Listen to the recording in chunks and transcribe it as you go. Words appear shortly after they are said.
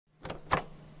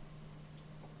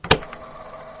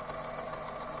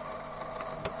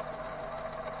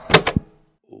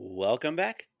welcome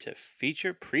back to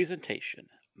Feature Presentation.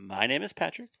 My name is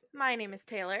Patrick, My name is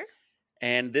Taylor.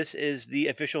 and this is the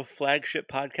official flagship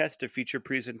podcast of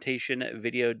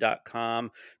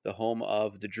featurepresentationvideo.com, the home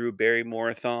of the Drew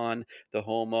Barrymore-a-thon, the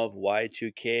home of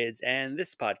Y2 Kids, and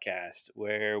this podcast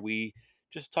where we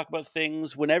just talk about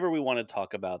things whenever we want to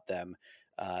talk about them.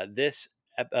 This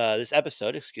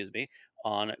episode,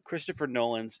 on Christopher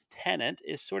Nolan's Tenet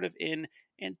is sort of in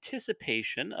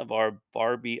anticipation of our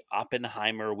Barbie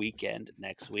Oppenheimer weekend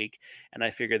next week, and I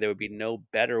figured there would be no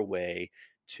better way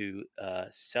to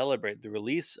celebrate the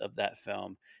release of that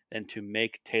film than to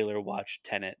make Taylor watch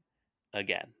Tenet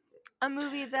again. A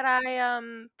movie that I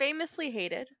famously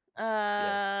hated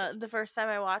Yes. the first time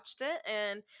I watched it,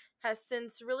 and has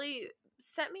since really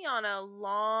set me on a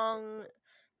long,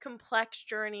 complex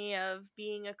journey of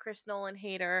being a Chris Nolan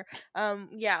hater.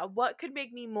 What could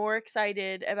make me more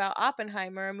excited about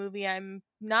Oppenheimer, a movie I'm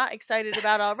not excited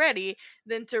about already,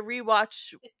 than to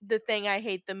rewatch the thing I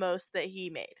hate the most that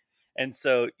he made? And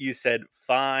so you said,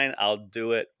 fine, I'll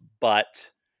do it,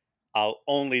 but I'll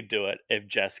only do it if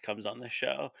Jess comes on the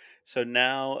show. So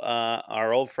now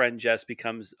our old friend Jess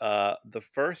becomes the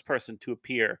first person to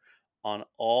appear on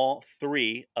all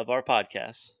three of our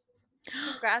podcasts.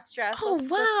 Congrats, Jess. Oh, Let's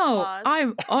wow. pause.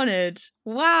 I'm honored.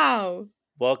 Wow.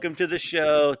 Welcome to the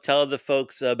show. Tell the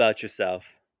folks about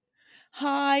yourself.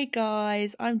 Hi,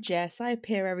 guys. I'm Jess. I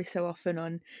appear every so often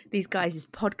on these guys'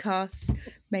 podcasts,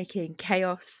 making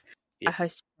chaos. Yeah. I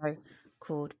host a show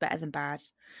called Better Than Bad.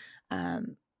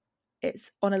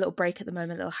 It's on a little break at the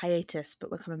moment, a little hiatus, but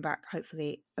we're coming back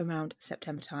hopefully around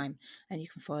September time. And you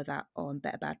can follow that on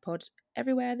Better Bad Pod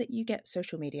everywhere that you get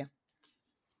social media.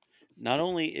 Not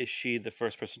only is she the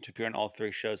first person to appear on all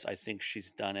three shows, I think she's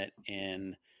done it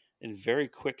in very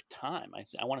quick time. I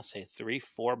want to say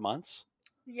 3-4 months.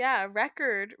 Yeah,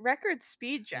 record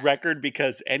speed, Jess. Record,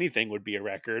 because anything would be a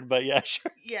record, but yeah,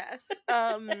 sure. Yes.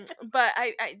 But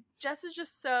I Jess is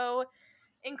just so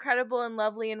incredible and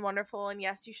lovely and wonderful, and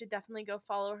yes, you should definitely go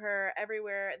follow her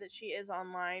everywhere that she is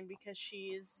online because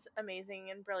she's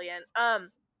amazing and brilliant.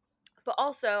 But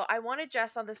also I wanted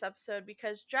Jess on this episode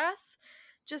because Jess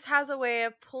just has a way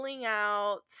of pulling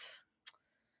out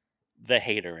The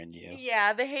hater in you.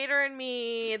 Yeah, the hater in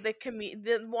me, the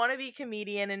wannabe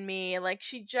comedian in me, like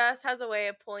she just has a way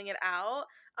of pulling it out.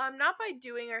 Not by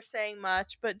doing or saying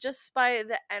much, but just by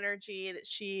the energy that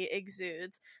she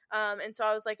exudes. And so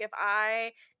I was like, if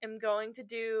I am going to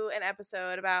do an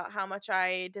episode about how much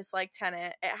I dislike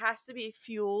Tenet, it has to be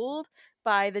fueled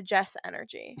by the Jess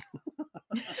energy.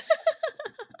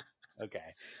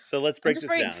 Okay, so let's break this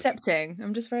down.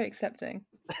 I'm just very accepting.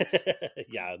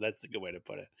 Yeah, that's a good way to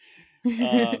put it.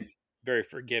 Very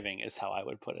forgiving is how I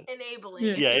would put it. Enabling,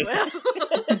 Yeah. if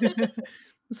you will.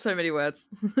 So many words.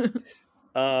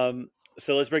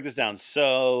 So let's break this down.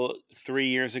 So 3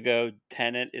 years ago,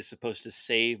 Tenet is supposed to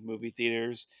save movie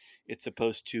theaters. It's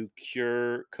supposed to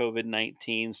cure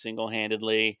COVID-19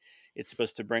 single-handedly. It's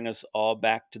supposed to bring us all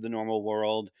back to the normal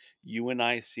world. You and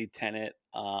I see Tenet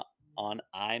on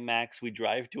IMAX. We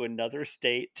drive to another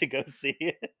state to go see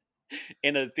it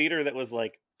in a theater that was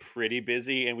like pretty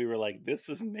busy, and we were like, this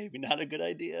was maybe not a good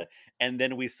idea. And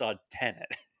then we saw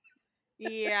Tenet.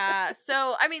 Yeah.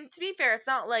 So, I mean, to be fair, it's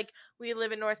not like we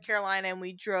live in North Carolina and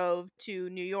we drove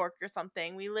to New York or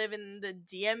something. We live in the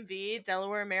DMV,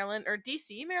 Delaware, Maryland, or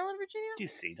DC, Maryland, Virginia?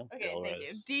 DC, don't Okay, Delaware. thank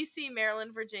you. DC,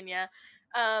 Maryland, Virginia.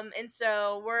 And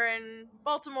so we're in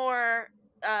Baltimore.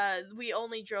 We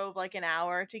only drove like an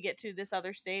hour to get to this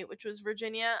other state, which was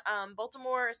Virginia.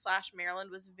 Baltimore/Maryland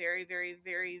was very, very,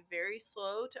 very, very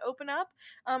slow to open up,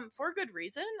 for good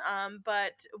reason.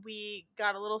 But we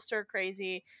got a little stir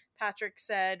crazy. Patrick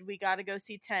said we got to go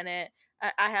see Tenet.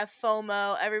 I have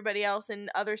FOMO. Everybody else in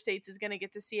other states is going to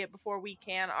get to see it before we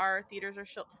can. Our theaters are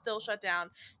still shut down.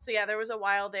 So yeah, there was a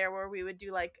while there where we would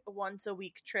do like once a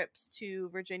week trips to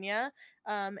Virginia.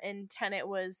 And Tenet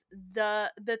was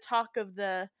the talk of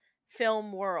the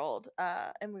film world.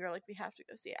 And we were like, we have to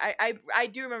go see it. I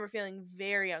do remember feeling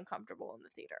very uncomfortable in the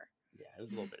theater. Yeah, it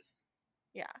was a little busy.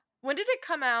 Yeah. When did it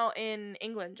come out in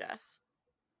England, Jess?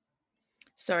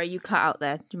 Sorry, you cut out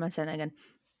there. Do you mind saying that again?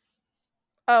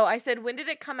 Oh, I said, when did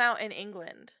it come out in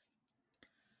England?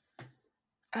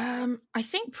 I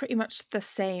think pretty much the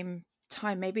same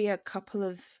time, maybe a couple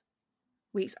of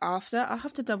weeks after. I'll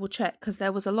have to double check because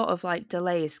there was a lot of like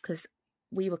delays because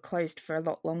we were closed for a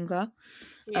lot longer.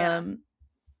 Yeah.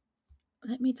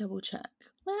 Let me double check.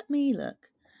 Let me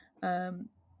look.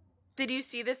 Did you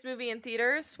see this movie in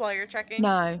theaters while you're checking?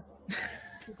 No.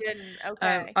 You didn't.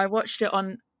 Okay. I watched it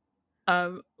on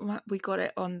We got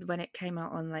it on when it came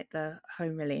out on like the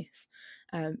home release.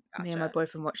 Me and my Gotcha.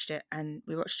 boyfriend watched it, and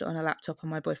we watched it on a laptop, and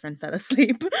my boyfriend fell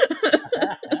asleep.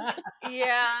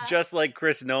 Yeah. Just like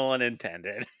Chris Nolan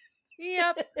intended.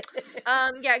 Yep.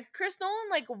 Yeah, Chris Nolan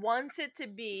like wants it to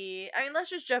be. I mean, let's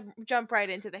just jump right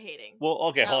into the hating. Well,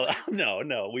 okay, Shall hold on.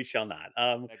 No, we shall not.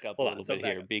 Back up a we? little bit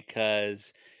here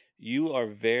because you are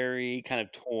very kind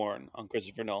of torn on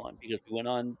Christopher Nolan because we went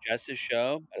on Jess's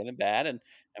show, Better Than Bad, and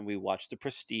we watched The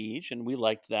Prestige, and we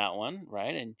liked that one,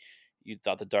 right? And you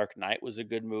thought The Dark Knight was a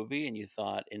good movie, and you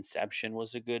thought Inception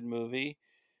was a good movie,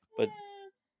 but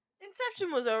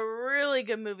Inception was a really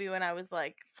good movie when I was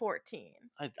like 14.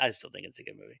 I still think it's a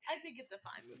good movie. I think it's a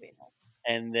fine movie now.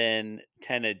 And then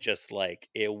Tenet just like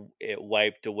it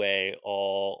wiped away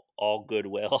all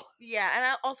goodwill. Yeah, and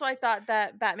I thought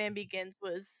that Batman Begins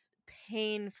was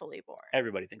painfully boring.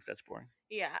 Everybody thinks that's boring.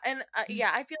 Yeah, and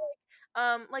yeah, I feel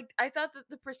like I thought that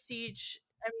The Prestige.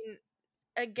 I mean,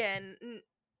 again,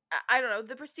 I don't know.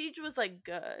 The Prestige was like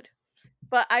good,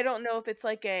 but I don't know if it's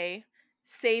like a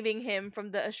saving him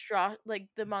from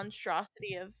the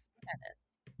monstrosity of Tenet.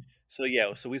 So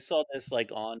yeah, so we saw this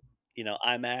like on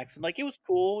IMAX, and like it was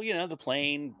cool. The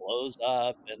plane blows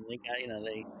up, and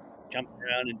they jump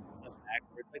around and do stuff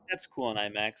backwards. Like that's cool on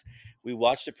IMAX. We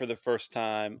watched it for the first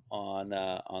time on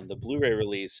the Blu-ray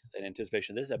release in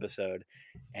anticipation of this episode,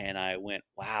 and I went,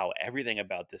 "Wow, everything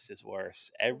about this is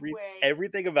worse. Way.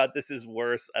 Everything about this is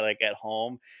worse." Like at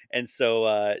home, and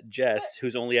so Jess,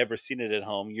 who's only ever seen it at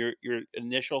home, your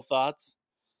initial thoughts?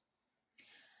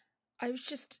 I was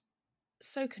just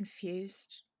so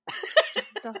confused.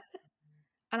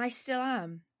 And I still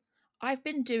am. I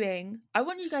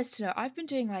want you guys to know, I've been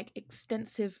doing like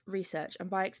extensive research, and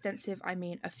by extensive, I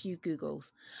mean a few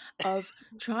Googles, of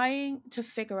trying to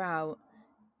figure out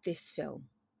this film.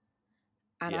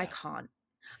 And I can't.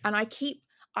 And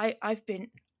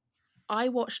I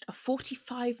watched a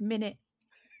 45-minute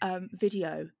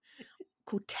video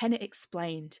called Tenet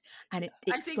Explained, and it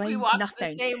explained I think we watched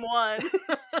nothing. the same one.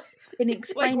 It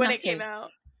explained like when nothing. it came out.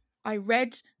 I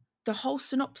read the whole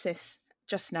synopsis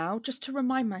just now, just to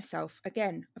remind myself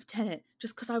again of Tenet,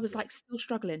 just because I was like still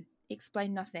struggling.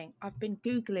 Explain nothing. I've been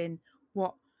Googling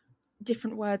what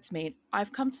different words mean.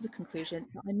 I've come to the conclusion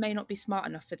that I may not be smart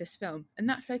enough for this film, and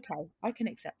that's okay. I can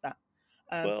accept that.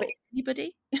 But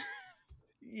anybody?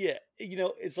 Yeah,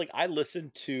 it's like I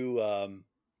listened to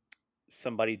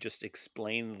somebody just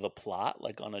explain the plot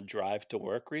like on a drive to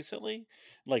work recently,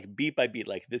 like beat by beat,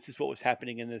 like this is what was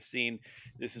happening in this scene,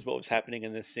 this is what was happening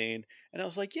in this scene, and I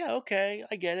was like, yeah, okay,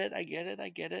 I get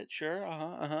it, sure,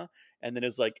 uh-huh. And then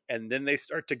it's like, and then they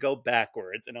start to go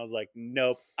backwards, and I was like,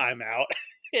 nope, I'm out.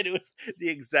 And it was the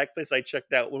exact place I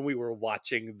checked out when we were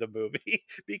watching the movie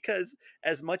because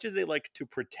as much as they like to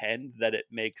pretend that it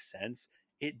makes sense,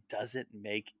 it doesn't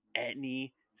make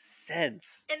any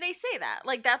sense. And they say that.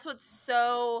 Like that's what's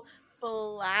so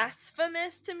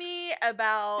blasphemous to me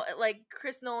about like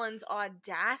Chris Nolan's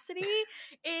audacity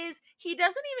is he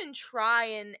doesn't even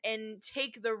try and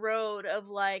take the road of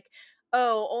like,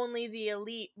 oh, only the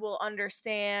elite will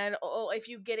understand. Oh, if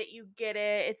you get it, you get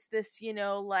it. It's this,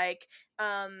 like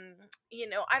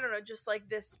I don't know, just like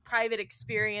this private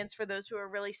experience for those who are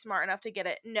really smart enough to get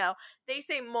it. No, they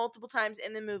say multiple times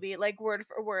in the movie, like word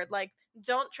for word, like,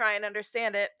 don't try and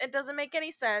understand it. It doesn't make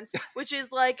any sense, which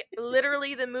is like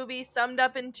literally the movie summed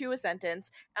up into a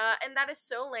sentence. And that is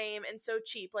so lame and so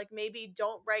cheap. Like maybe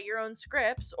don't write your own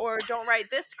scripts or don't write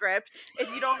this script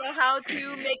if you don't know how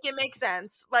to make it make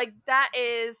sense. Like that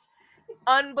is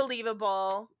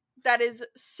unbelievable. That is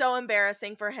so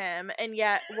embarrassing for him. And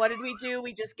yet, what did we do?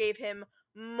 We just gave him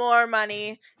more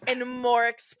money and more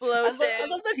explosives. I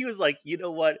love that he was like, you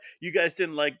know what? You guys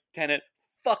didn't like Tenet.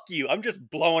 Fuck you. I'm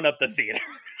just blowing up the theater.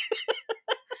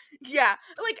 Yeah.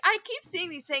 Like, I keep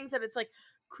seeing these things that it's like,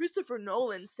 Christopher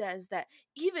Nolan says that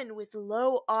even with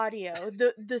low audio,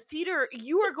 the theater,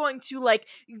 you are going to like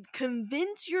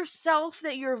convince yourself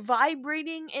that you're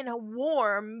vibrating and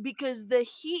warm because the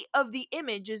heat of the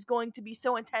image is going to be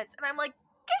so intense. And I'm like,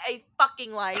 get a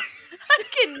fucking life. I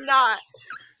cannot.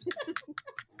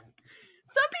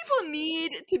 Some people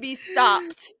need to be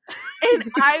stopped. And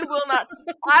I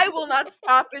will not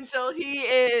stop until he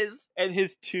is. And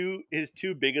his two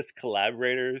biggest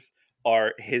collaborators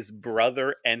are his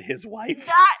brother and his wife.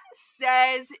 That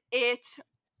says it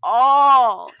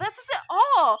all. That says it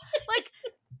all. Like,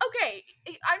 okay,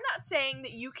 I'm not saying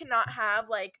that you cannot have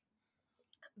like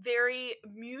very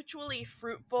mutually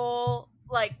fruitful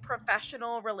like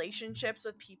professional relationships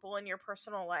with people in your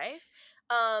personal life.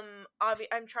 I'm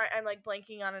like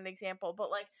blanking on an example, but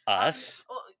like Us.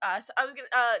 I was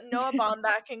gonna Noah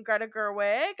Baumbach and Greta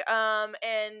Gerwig.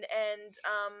 And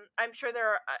I'm sure there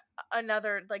are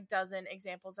another like dozen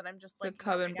examples that I'm just The blanking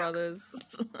on right Coen now. brothers.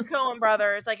 Coen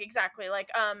brothers, like exactly, like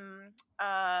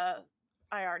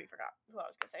I already forgot who I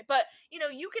was gonna say, but you know,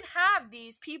 you can have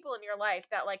these people in your life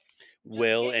that like just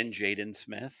Will get and Jaden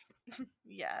Smith.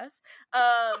 yes,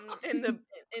 in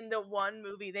the one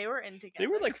movie they were in They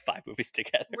were together. like 5 movies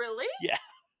together. Really? Yeah.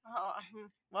 Oh,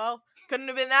 well, couldn't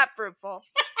have been that fruitful.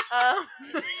 Um,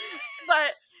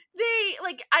 but they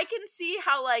like I can see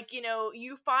how like, you know,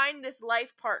 you find this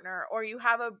life partner or you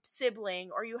have a sibling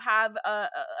or you have a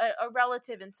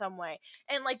relative in some way,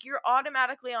 and like you're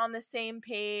automatically on the same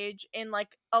page in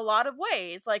like a lot of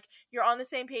ways. Like you're on the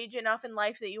same page enough in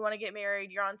life that you want to get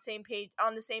married, you're on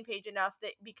the same page enough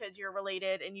that because you're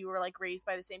related and you were like raised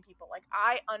by the same people. Like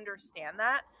I understand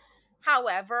that.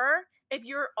 However, if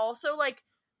you're also like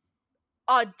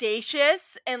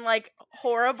audacious and like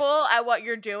horrible at what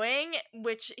you're doing,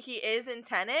 which he is in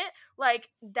Tenet, like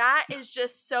that is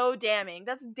just so damning.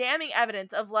 That's damning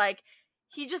evidence of like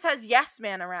he just has yes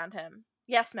men around him.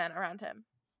 Yes men around him.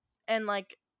 And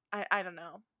like I don't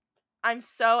know. I'm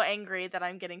so angry that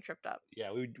I'm getting tripped up.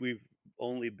 Yeah, we've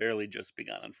only barely just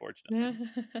begun, unfortunately.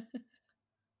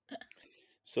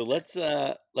 So let's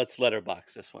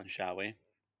letterbox this one, shall we?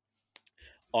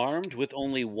 Armed with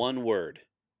only one word,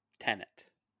 Tenet,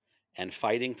 and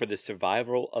fighting for the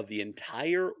survival of the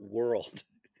entire world,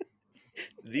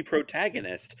 the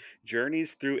protagonist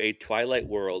journeys through a twilight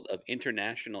world of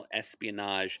international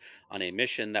espionage on a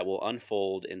mission that will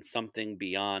unfold in something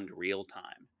beyond real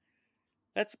time.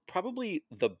 That's probably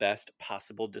the best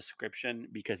possible description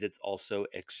because it's also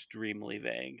extremely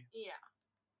vague. Yeah.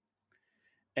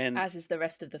 And As is the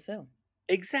rest of the film.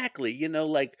 exactly,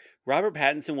 like Robert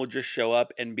Pattinson will just show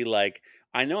up and be like,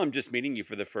 I know I'm just meeting you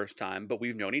for the first time, but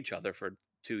we've known each other for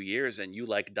 2 years and you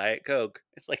like Diet Coke.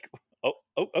 It's like, oh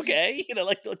okay.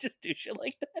 Like they'll just do shit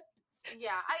like that.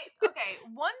 Yeah, okay,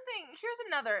 one thing, here's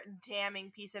another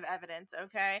damning piece of evidence,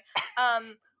 okay?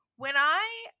 When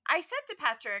I said to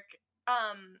Patrick,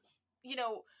 you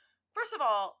know, first of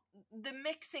all, the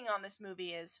mixing on this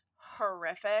movie is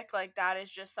horrific. Like that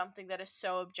is just something that is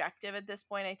so objective at this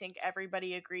point. I think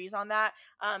everybody agrees on that.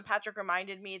 Patrick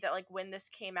reminded me that like when this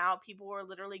came out, people were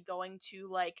literally going to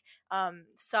like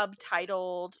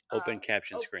subtitled Open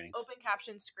caption screenings. open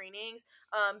caption screenings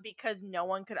because no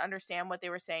one could understand what they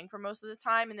were saying for most of the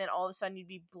time, and then all of a sudden you'd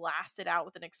be blasted out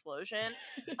with an explosion.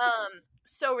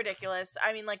 So ridiculous.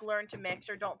 I mean, like, learn to mix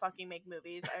or don't fucking make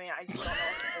movies. I mean, I just don't know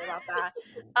what to say about that.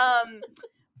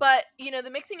 But you know,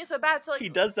 the mixing is so bad. So like, He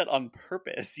does that on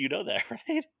purpose. You know that,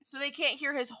 right? so they can't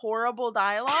hear his horrible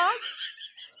dialogue.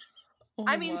 Oh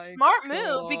I mean, my smart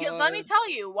move, because let me God. tell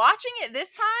you, watching it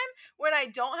this time when I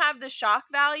don't have the shock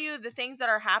value of the things that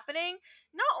are happening,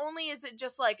 not only is it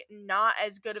just like not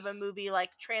as good of a movie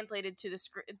like translated to the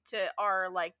to our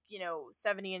like, you know,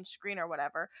 70-inch screen or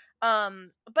whatever,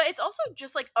 but it's also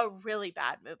just like a really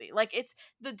bad movie. Like it's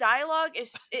the dialogue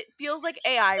is, it feels like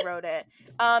AI wrote it.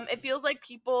 It feels like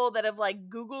people that have like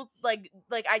Googled like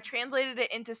I translated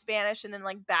it into Spanish and then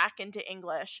like back into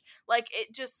English. Like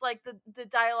it just like the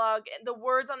dialogue, the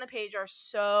words on the page are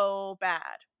so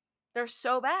bad. They're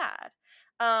so bad.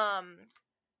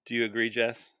 Do you agree,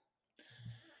 Jess?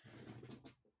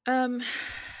 I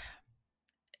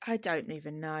don't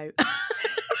even know.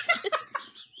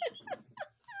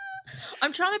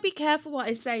 I'm trying to be careful what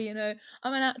I say, you know.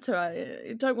 I'm an actor.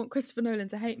 I don't want Christopher Nolan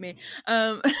to hate me.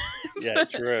 Yeah,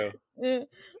 true. Yeah,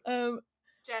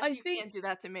 Jess, you can't do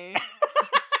that to me.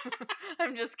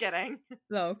 I'm just kidding.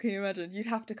 No, can you imagine? You'd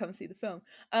have to come see the film.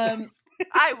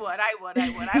 I would put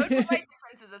my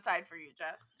differences aside for you,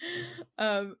 Jess.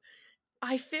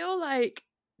 I feel like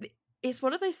it's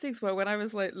one of those things where when I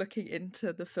was like looking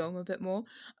into the film a bit more,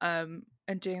 and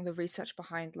doing the research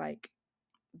behind like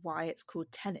why it's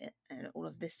called Tenet and all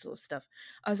of this sort of stuff,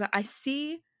 I was like, I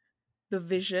see the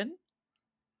vision,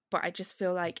 but I just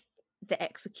feel like the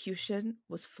execution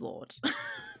was flawed.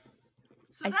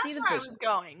 So that's where I was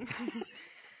going.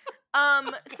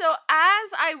 So as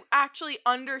I actually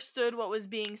understood what was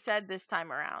being said this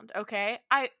time around, okay,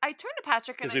 I turned to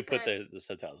Patrick and Because we said, put the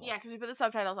subtitles on. yeah, because we put the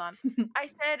subtitles on. I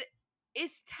said,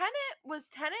 was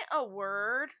Tenet a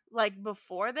word like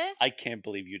before this? I can't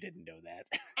believe you didn't know that.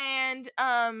 And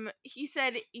he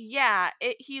said, yeah,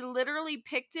 he literally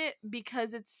picked it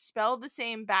because it's spelled the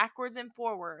same backwards and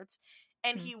forwards.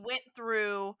 And he went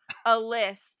through a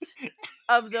list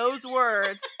of those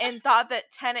words and thought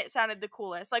that Tenet sounded the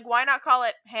coolest. Like, why not call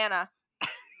it Hannah?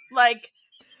 Like,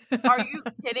 are you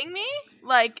kidding me?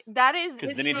 Like, that is...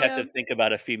 Because then you'd have to think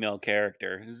about a female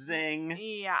character. Zing.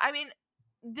 Yeah, I mean,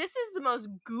 this is the most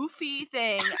goofy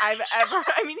thing I've ever.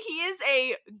 I mean, he is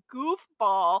a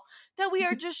goofball that we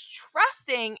are just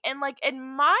trusting and like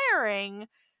admiring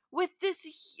with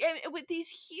with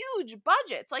these huge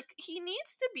budgets. Like, he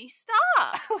needs to be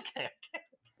stopped. Okay.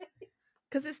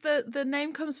 Because it's the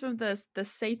name comes from the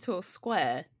Sator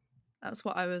Square. That's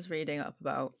what I was reading up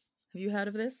about. Have you heard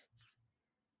of this?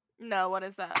 No, what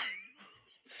is that?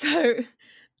 So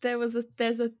there's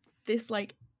this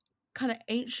like kind of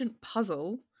ancient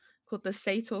puzzle called the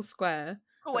Sator Square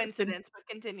Coincidence, but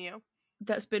continue.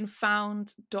 that's been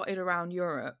found dotted around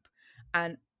Europe,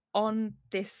 and on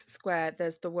this square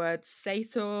there's the words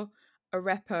Sator,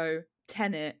 Arepo,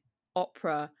 Tenet,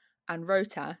 Opera, and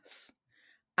Rotas,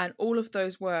 and all of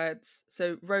those words.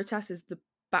 So Rotas is the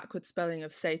backward spelling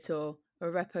of Sator,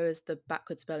 Arepo is the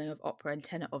backward spelling of Opera, and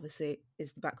Tenet obviously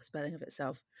is the backward spelling of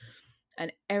itself.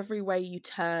 And every way you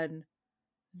turn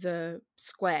the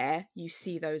square, you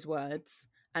see those words,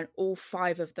 and all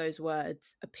 5 of those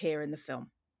words appear in the film.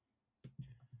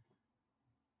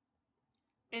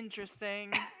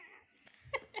 Interesting.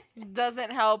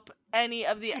 Doesn't help any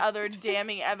of the other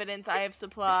damning evidence I have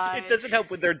supplied. It doesn't help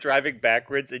when they're driving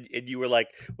backwards and you were like,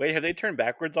 wait, have they turned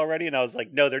backwards already? And I was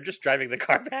like, no, they're just driving the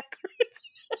car backwards.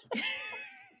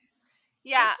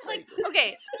 Yeah, like,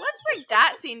 okay, let's break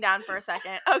that scene down for a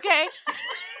second, okay?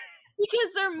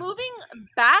 Because they're moving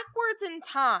backwards in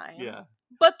time. Yeah.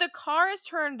 But the car is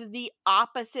turned the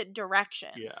opposite direction.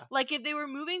 Yeah. Like, if they were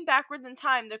moving backwards in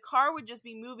time, the car would just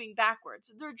be moving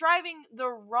backwards. They're driving the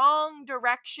wrong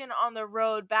direction on the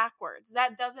road backwards.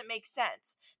 That doesn't make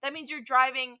sense. That means you're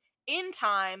driving in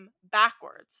time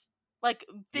backwards. Like,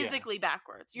 physically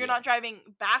backwards. You're not driving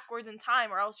backwards in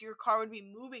time, or else your car would be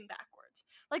moving backwards.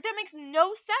 Like, that makes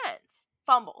no sense.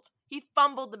 Fumbled. He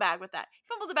fumbled the bag with that. He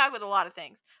fumbled the bag with a lot of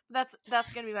things. But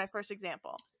that's going to be my first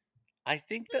example. I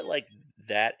think that like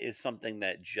that is something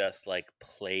that just like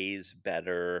plays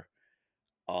better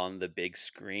on the big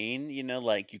screen, you know,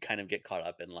 like you kind of get caught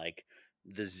up in like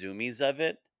the zoomies of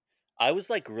it. I was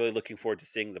like really looking forward to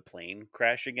seeing the plane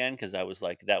crash again because I was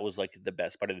like that was like the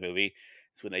best part of the movie.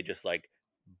 It's when they just like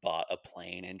bought a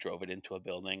plane and drove it into a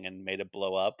building and made it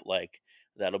blow up. Like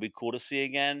that'll be cool to see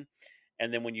again.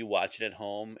 And then when you watch it at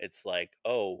home, it's like,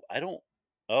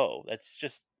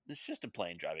 it's just a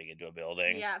plane driving into a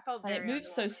building. Yeah, it felt And very it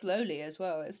moves so slowly as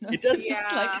well. It's not It does.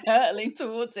 it's like hurtling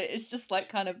towards it. It's just like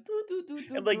kind of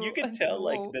And like you can tell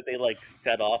like that they like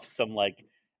set off some like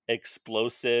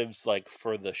explosives like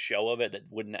for the show of it that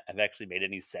wouldn't have actually made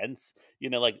any sense. You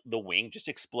know, like the wing just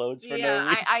explodes for no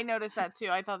reason. I noticed that too.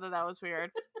 I thought that was weird.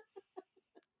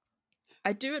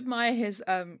 I do admire his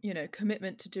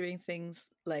commitment to doing things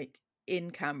like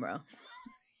in camera.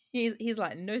 He's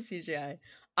like, no CGI.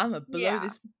 I'm gonna blow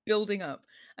this building up.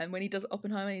 And when he does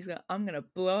Oppenheimer, he's like, I'm gonna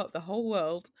blow up the whole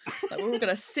world. Like, we're all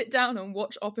gonna sit down and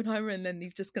watch Oppenheimer, and then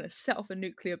he's just gonna set off a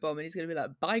nuclear bomb, and he's gonna be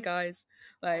like, bye guys.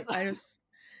 Like, I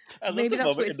love maybe the that's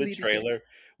what moment it's in the leading to. trailer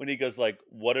when he goes like,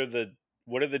 what are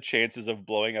the chances of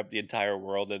blowing up the entire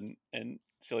world? And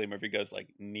Cillian Murphy goes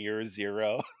like near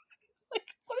zero. Like,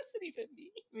 what does it even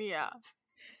mean? Yeah.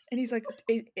 And he's like,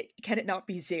 can it not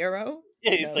be zero?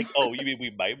 Yeah, he's No. like, oh, you mean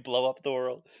we might blow up the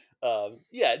world?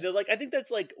 Yeah, no, like I think that's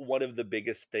like one of the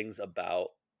biggest things about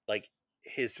like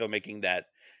his filmmaking that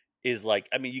is like,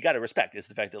 I mean, you got to respect is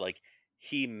the fact that like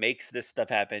he makes this stuff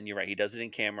happen. You're right, he does it in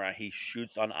camera. He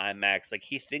shoots on IMAX. Like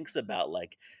he thinks about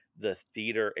like the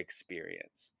theater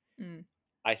experience. Mm.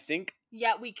 I think.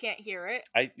 Yeah, we can't hear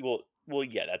it. Well,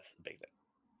 yeah, that's a big thing.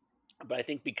 But I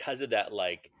think because of that,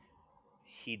 like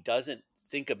he doesn't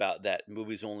think about that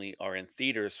movies only are in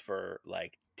theaters for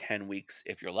like 10 weeks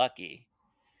if you're lucky.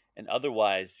 And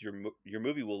otherwise, your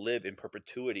movie will live in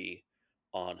perpetuity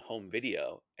on home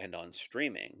video and on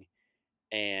streaming.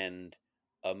 And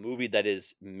a movie that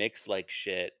is mixed like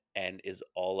shit and is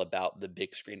all about the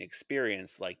big screen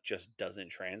experience like just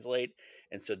doesn't translate.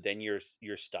 And so then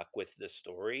you're stuck with the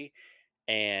story,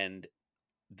 and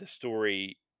the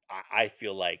story I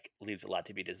feel like leaves a lot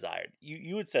to be desired.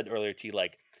 You had said earlier, T,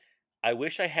 like I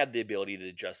wish I had the ability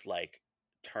to just like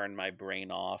turn my brain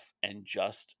off and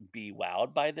just be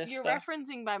wowed by this You're stuff.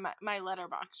 referencing by my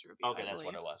Letterboxd review. Okay, that's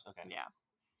what it was. Okay. Yeah.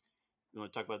 You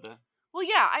want to talk about that? Well,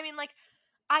 yeah, I mean, like,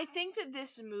 I think that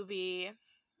this movie...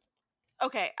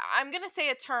 Okay, I'm going to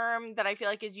say a term that I feel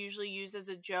like is usually used as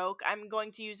a joke. I'm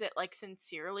going to use it, like,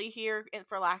 sincerely here,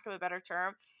 for lack of a better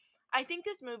term. I think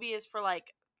this movie is for,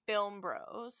 like, film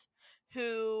bros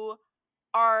who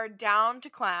are down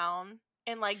to clown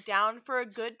and, like, down for a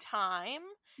good time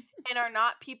and are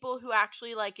not people who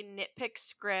actually, like, nitpick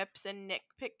scripts and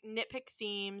nitpick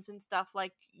themes and stuff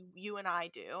like you and I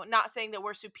do. Not saying that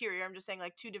we're superior. I'm just saying,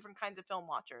 like, two different kinds of film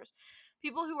watchers.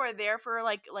 people who are there for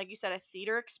like you said, a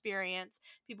theater experience,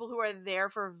 people who are there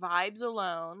for vibes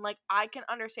alone. Like, I can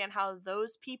understand how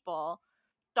those people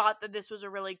thought that this was a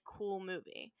really cool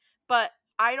movie. But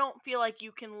I don't feel like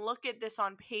you can look at this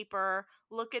on paper,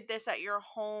 look at this at your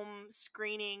home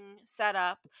screening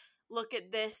setup, look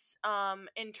at this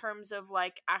in terms of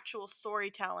like actual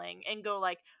storytelling and go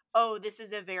like, "Oh, this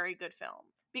is a very good film."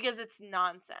 Because it's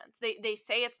nonsense. They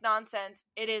say it's nonsense.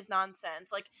 It is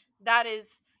nonsense. Like, that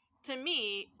is, to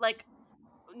me, like,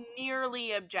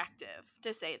 nearly objective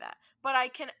to say that. But I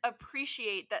can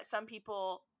appreciate that some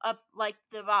people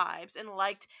liked the vibes and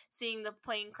liked seeing the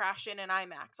plane crash in an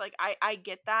IMAX. Like, I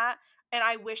get that, and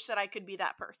I wish that I could be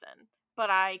that person, but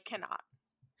I cannot.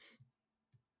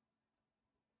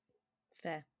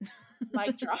 Fair.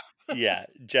 Mic drop. Yeah,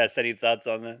 Jess, any thoughts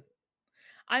on that?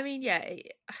 I mean, yeah,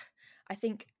 I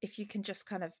think if you can just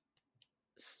kind of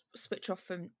switch off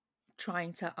from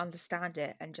trying to understand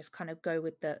it and just kind of go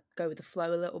with the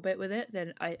flow a little bit with it,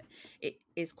 then it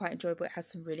is quite enjoyable. It has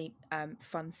some really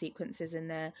fun sequences in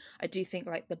there. I do think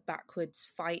like the backwards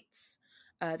fights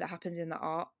that happens in the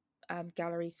art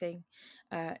gallery thing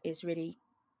is really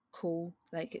cool.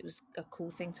 Like, it was a cool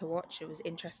thing to watch. It was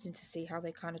interesting to see how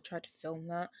they kind of tried to film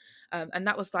that, and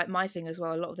that was like my thing as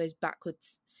well. A lot of those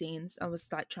backwards scenes, I was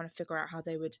like trying to figure out how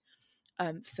they would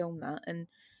film that, and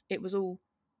it was all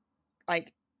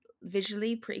like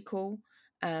visually pretty cool,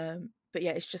 but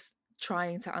yeah, it's just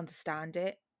trying to understand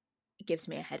it. It gives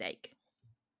me a headache.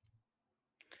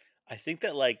 I think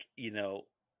that, like,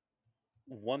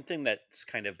 one thing that's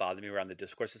kind of bothered me around the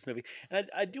discourse of this movie, and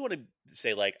I do want to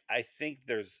say, like, I think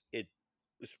was,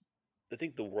 I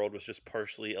think the world was just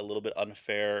partially a little bit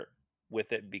unfair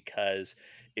with it because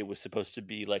it was supposed to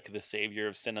be like the savior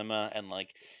of cinema, and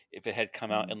like if it had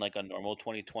come out Mm. in like a normal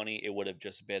 2020, it would have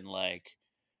just been like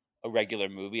a regular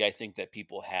movie. I think that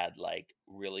people had like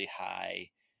really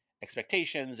high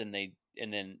expectations, and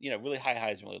then really high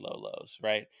highs and really low lows,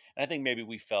 right? And I think maybe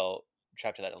we fell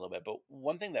trapped to that a little bit. But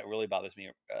one thing that really bothers me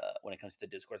when it comes to the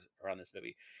discourse around this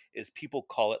movie is people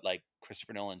call it like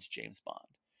Christopher Nolan's James Bond.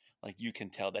 Like, you can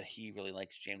tell that he really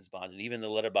likes James Bond, and even the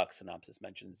letterbox synopsis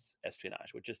mentions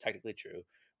espionage, which is technically true,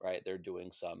 right? They're doing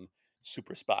some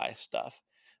super spy stuff,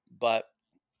 but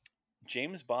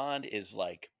James Bond is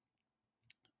like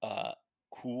uh,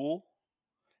 cool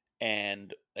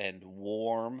and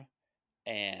warm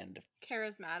and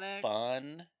Charismatic.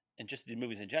 fun, and just the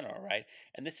movies in general, right?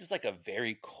 And this is like a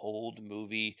very cold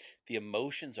movie. The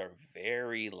emotions are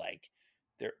very like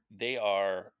they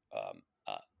are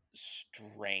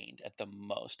strained at the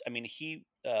most. I mean,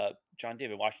 John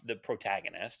David Washington, the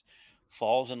protagonist,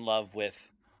 falls in love with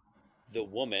the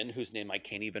woman whose name I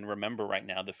can't even remember right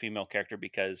now, the female character,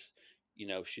 because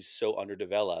she's so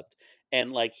underdeveloped,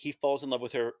 and like he falls in love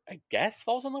with her. I guess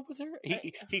falls in love with her.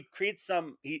 He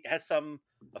has some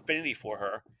affinity for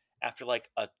her after like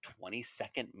a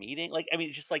 20-second meeting. Like, I mean,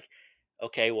 it's just like,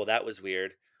 okay, well, that was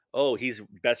weird. Oh, he's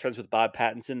best friends with Bob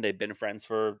Pattinson. They've been friends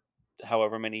for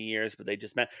however many years, but they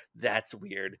just met. That's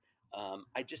weird.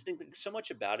 I just think that so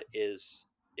much about it is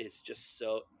just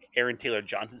so. Aaron Taylor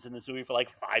Johnson's in this movie for like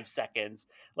 5 seconds.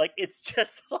 Like, it's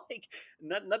just like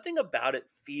nothing about it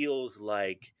feels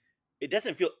like, it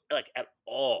doesn't feel like at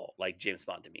all like James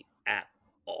Bond to me at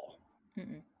all.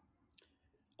 Mm-mm.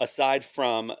 Aside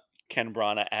from Ken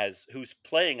Branagh as who's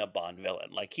playing a Bond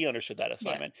villain, like he understood that Yeah.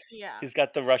 assignment. Yeah. He's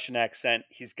got the Russian accent.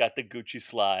 He's got the Gucci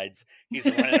slides. He's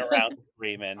running around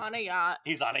screaming. On a yacht.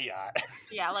 He's on a yacht.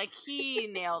 Yeah, like, he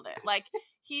nailed it. Like,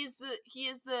 he is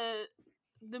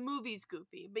the movie's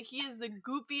goofy, but he is the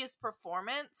goofiest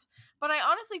performance. But I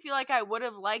honestly feel like I would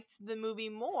have liked the movie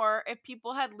more if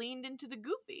people had leaned into the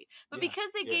goofy. But Yeah,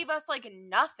 because they yeah. gave us like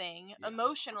nothing Yeah.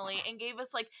 emotionally and gave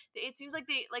us like, it seems like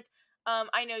they like,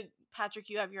 I know, Patrick,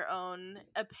 you have your own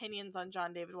opinions on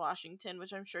John David Washington,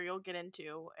 which I'm sure you'll get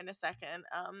into in a second,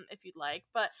 if you'd like.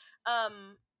 But I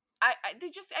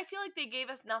feel like they gave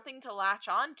us nothing to latch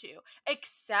onto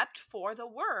except for the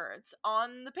words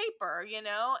on the paper,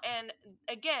 And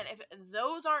again, if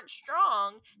those aren't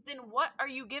strong, then what are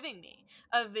you giving me?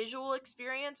 A visual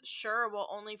experience? Sure, well,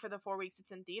 only for the 4 weeks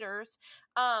it's in theaters.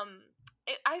 Something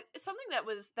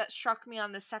that struck me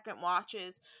on the second watch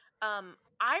is,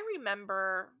 I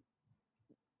remember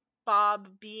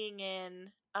Bob being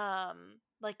in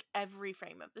like every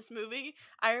frame of this movie.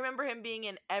 I remember him being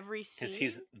in every Because scene.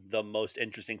 he's the most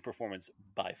interesting performance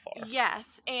by far.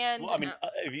 Yes, and Well, I mean,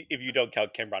 if you don't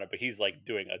count Ken Branagh, but he's like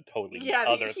doing a totally yeah,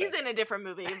 other he's thing. in a different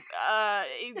movie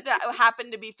that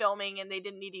happened to be filming, and they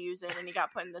didn't need to use it, and he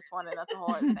got put in this one, and that's a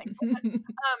whole other thing.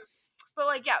 But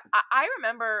like, yeah, I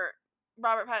remember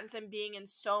Robert Pattinson being in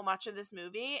so much of this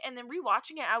movie, and then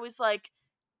rewatching it, I was like,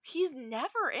 he's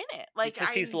never in it. Like, because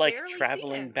I he's like barely see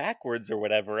traveling him. backwards or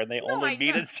whatever, and they No, only I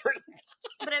meet know. at certain.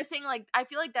 But I'm saying, like, I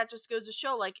feel like that just goes to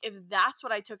show, like, if that's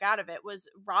what I took out of it was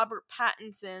Robert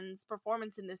Pattinson's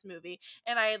performance in this movie,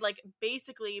 and I had, like,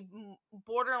 basically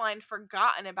borderline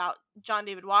forgotten about John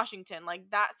David Washington, like,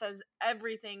 that says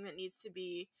everything that needs to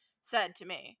be said to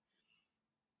me.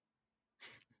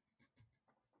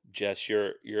 Jess,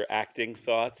 your acting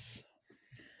thoughts.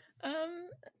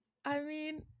 I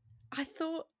mean, I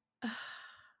thought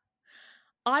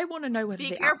I want to know whether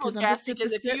Be the careful, actors Jess, understood the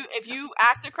because script. if you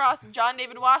act across John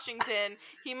David Washington,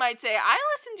 he might say, "I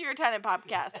listened to your Tenet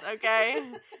podcast."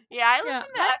 Okay, yeah, I Yeah,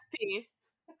 listened to FP.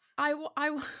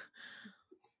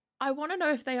 I want to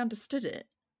know if they understood it,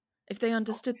 if they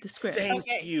understood the script.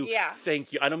 Okay, yeah.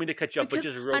 Thank you. I don't mean to cut you up, but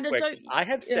Because just real and I quick, don't. I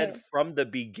have said Yeah. from the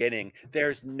beginning,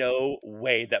 there's no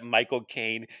way that Michael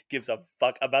Caine gives a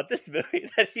fuck about this movie.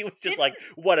 That he was just Didn't like,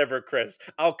 whatever, Chris,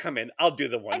 I'll come in, I'll do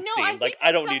the I one know. I scene. think Like,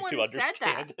 I that don't need to someone said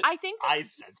that. understand. I think I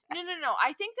that's said no.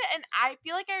 I think that, and I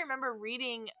feel like I remember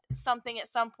reading something at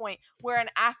some point where an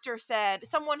actor said,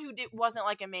 someone who wasn't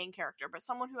like a main character, but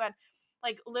someone who had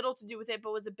like little to do with it,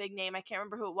 but was a big name. I can't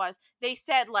remember who it was. They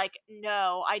said like,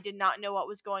 no, I did not know what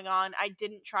was going on. I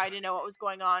didn't try to know what was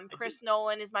going on. Chris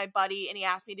Nolan is my buddy, and he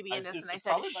asked me to be in this, and I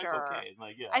said, sure.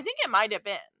 Like, yeah. I think it might have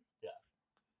been. Yeah.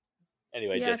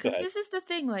 Anyway, Yeah, Jess, go because ahead. this is the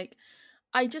thing. Like,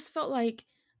 I just felt like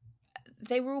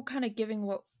they were all kind of giving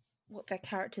what their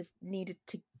characters needed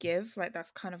to give. Like, that's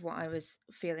kind of what I was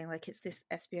feeling. Like, it's this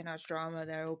espionage drama.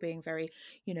 They're all being very,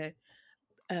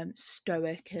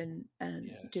 stoic and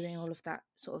doing all of that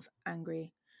sort of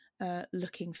angry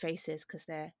looking faces because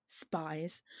they're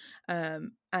spies.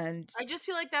 And I just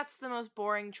feel like that's the most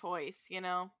boring choice,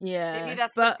 yeah, Maybe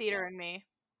that's the but theater in me.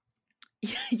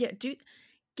 yeah,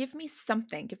 give me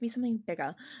something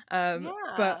bigger. Yeah.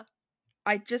 But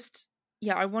I just,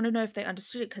 I want to know if they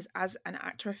understood it, because as an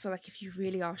actor, I feel like if you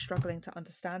really are struggling to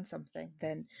understand something,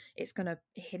 then it's going to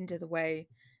hinder the way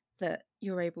that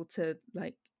you're able to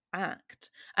like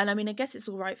act. And I mean, I guess it's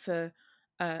all right for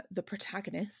the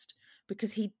protagonist,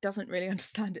 because he doesn't really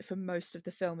understand it for most of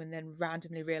the film, and then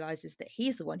randomly realizes that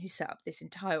he's the one who set up this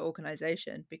entire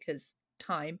organization because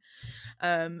time.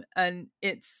 And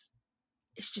it's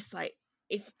just like,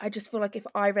 if I just feel like if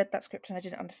I read that script and I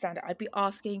didn't understand it, I'd be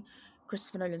asking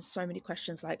Christopher Nolan so many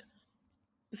questions like,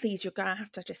 please, you're gonna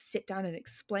have to just sit down and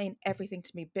explain everything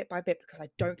to me bit by bit, because I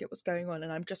don't get what's going on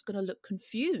and I'm just gonna look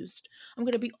confused. I'm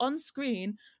gonna be on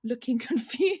screen looking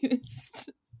confused.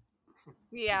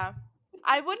 Yeah.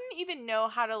 I wouldn't even know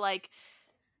how to like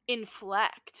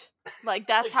inflect. Like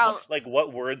that's how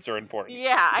what words are important.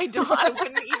 Yeah, I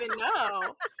wouldn't even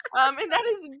know. And that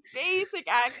is basic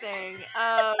acting.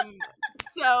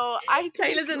 So I think,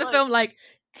 Taylor's in the film like,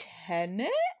 Tenet?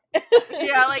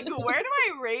 Yeah, like where do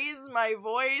I raise my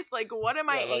voice? Like what am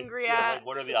I angry at? Like,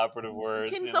 what are the operative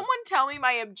words? Can someone tell me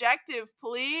my objective,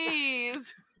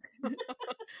 please?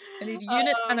 I need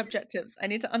units and objectives. I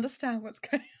need to understand what's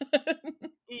going on.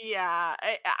 Yeah,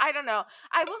 I don't know.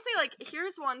 I will say, like,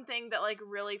 here's one thing that like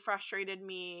really frustrated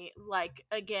me, like,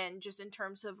 again, just in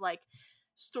terms of like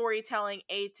storytelling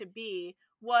A to B,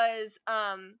 was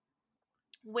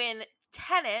when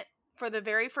Tenet for the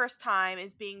very first time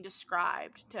is being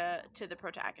described to the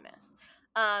protagonist.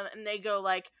 And they go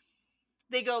like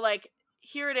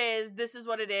here it is, this is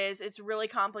what it is, it's really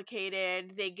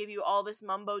complicated, they give you all this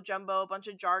mumbo jumbo, a bunch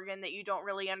of jargon that you don't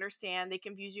really understand, they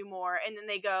confuse you more, and then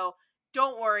they go,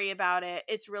 don't worry about it,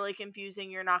 it's really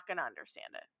confusing, you're not gonna understand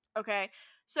it. Okay,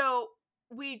 so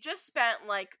we just spent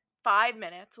like 5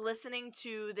 minutes listening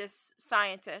to this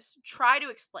scientist try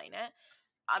to explain it.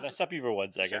 Can I stop you for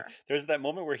 1 second? Sure. There's that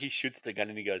moment where he shoots the gun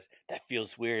and he goes, that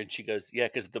feels weird. And she goes, yeah,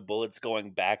 because the bullet's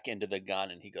going back into the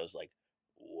gun. And he goes like,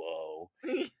 whoa.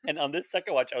 And on this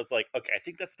second watch, I was like, okay, I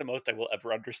think that's the most I will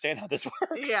ever understand how this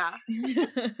works. Yeah.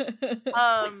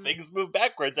 Like, things move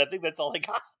backwards. I think that's all I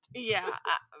got. Yeah.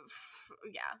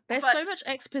 Yeah. There's so much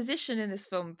exposition in this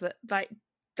film that like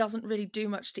doesn't really do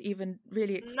much to even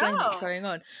really explain what's going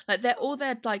on. Like they're all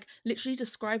there like literally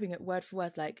describing it word for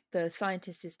word. Like the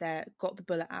scientist is there, got the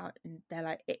bullet out, and they're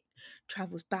like, it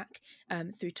travels back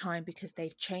through time because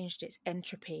they've changed its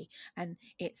entropy, and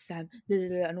it's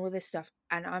and all this stuff.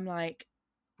 And I'm like,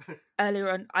 earlier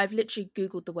on, I've literally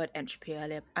Googled the word entropy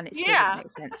earlier, and it still didn't make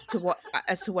sense to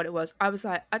what it was. I was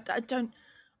like, I don't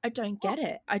get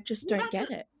it. I just don't get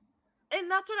it. and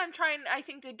that's what I'm trying, I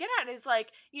think, to get at is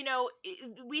like,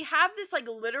 we have this like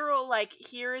literal, like,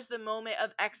 here is the moment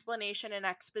of explanation and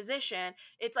exposition.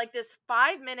 It's like this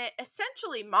 5-minute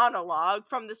essentially monologue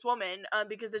from this woman,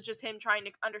 because it's just him trying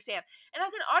to understand. And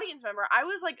as an audience member, I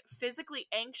was like physically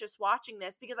anxious watching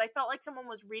this because I felt like someone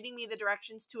was reading me the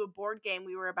directions to a board game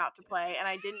we were about to play and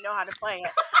I didn't know how to play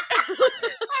it.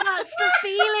 That's the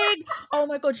feeling. Oh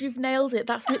my god, you've nailed it.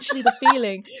 That's literally the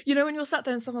feeling. You know when you're sat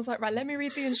there and someone's like, right, let me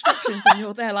read the instructions, and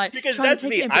you're there like Because trying that's to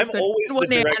take me. it in, but I'm it's going always in the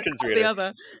one ear and directions out reader. the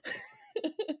other.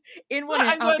 In one ear,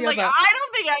 I'm out going the like, other. I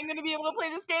don't think I'm going to be able to play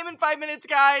this game in 5 minutes,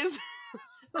 guys.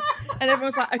 And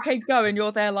everyone's like, okay, go, and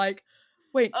you're there like,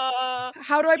 wait,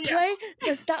 how do I play?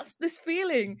 That's this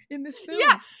feeling in this film.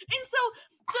 Yeah, and so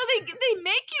they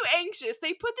make you anxious.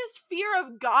 They put this fear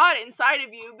of God inside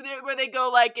of you, where they go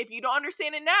like, if you don't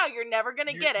understand it now, you're never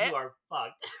gonna get it. You are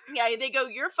fucked. Yeah, they go,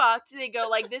 you're fucked. They go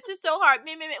like, this is so hard.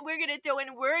 We're gonna throw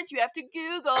in words you have to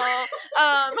Google.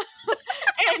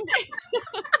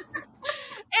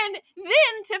 And and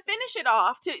then to finish it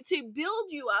off, to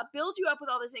build you up with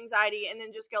all this anxiety, and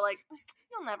then just go like,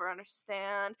 you'll never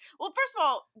understand. Well, first of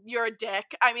all, you're a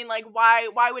dick. I mean, like,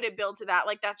 why would it build to that?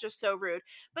 Like, that's just so rude.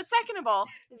 But second of all,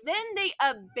 then they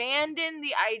abandon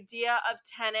the idea of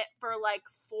Tenet for like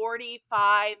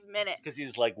 45 minutes. Because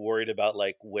he's like worried about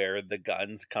like where the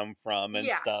guns come from and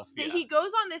stuff. Yeah. He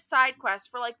goes on this side quest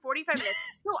for like 45 minutes.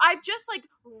 So I've just like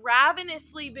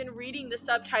ravenously been reading the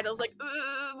subtitles, like,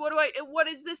 what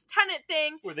is this Tenet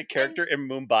thing? Where the character in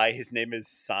Mumbai, his name is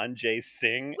Sanjay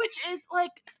Singh. Which is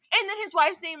like, and then his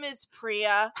wife's name is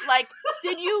Priya. Like,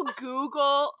 did you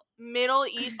Google Middle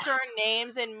Eastern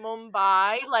names in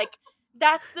Mumbai? Like,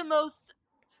 that's the most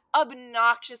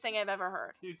obnoxious thing I've ever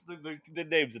heard. The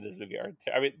names in this movie are.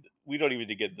 I mean, we don't even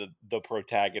need to get the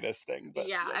protagonist thing. But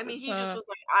yeah, I mean, he just was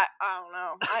like, I don't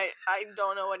know. I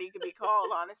don't know what he could be called,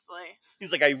 honestly.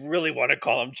 He's like, I really want to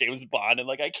call him James Bond, and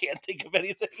like I can't think of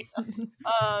anything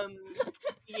else.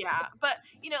 Yeah, but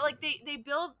like they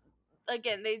build.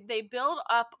 Again, they build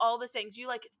up all the things. You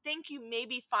like think you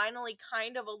maybe finally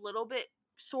kind of a little bit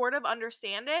sort of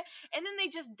understand it, and then they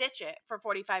just ditch it for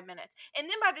 45 minutes, and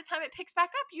then by the time it picks back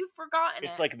up, you've forgotten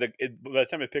it's it. Like by the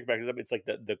time it picks back up, it's like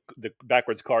the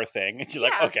backwards car thing, and you're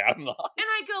like, okay, I'm lost. And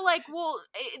I go like, well,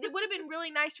 it would have been really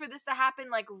nice for this to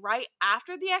happen like right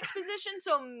after the exposition,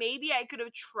 so maybe I could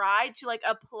have tried to like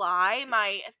apply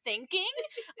my thinking,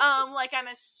 like I'm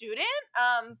a student,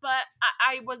 but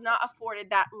I was not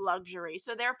afforded that luxury,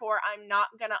 so therefore I'm not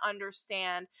gonna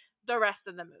understand the rest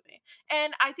of the movie.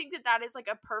 And I think that is like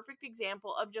a perfect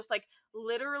example of just like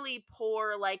literally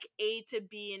poor like A to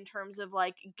B in terms of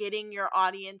like getting your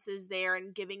audiences there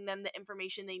and giving them the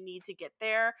information they need to get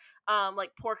there. Like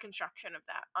poor construction of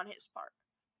that on his part.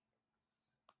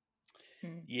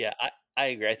 Yeah, I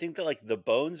agree. I think that like the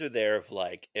bones are there of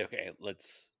like, okay,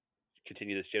 let's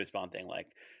continue this James Bond thing. Like,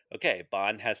 okay,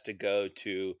 Bond has to go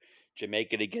to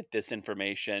Jamaica to get this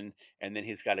information, and then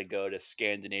he's got to go to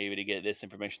Scandinavia to get this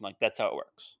information. Like, that's how it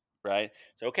works, right?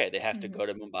 So, okay, they have to go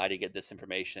to Mumbai to get this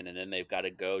information, and then they've got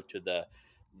to go to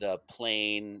the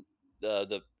plane,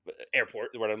 the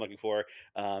airport, what I'm looking for,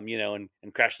 and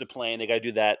crash the plane. They got to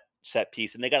do that set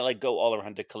piece, and they got to like go all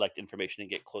around to collect information and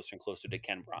get closer and closer to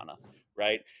Ken Branagh,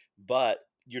 right? But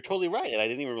you're totally right, and I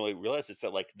didn't even really realize it's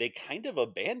that like they kind of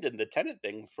abandoned the Tenet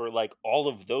thing for like all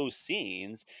of those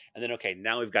scenes, and then okay,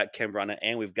 now we've got Ken Branagh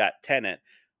and we've got Tenet.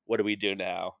 What do we do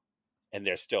now? And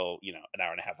there's still an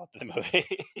hour and a half left of the movie.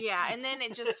 Yeah, and then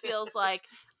it just feels like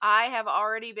I have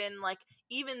already been like,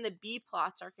 even the B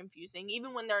plots are confusing.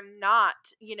 Even when they're not,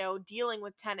 dealing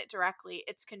with Tenet directly,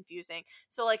 it's confusing.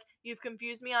 So like, you've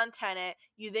confused me on Tenet,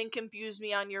 you then confused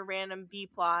me on your random B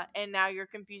plot, and now you're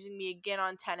confusing me again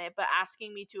on Tenet, but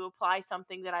asking me to apply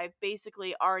something that I've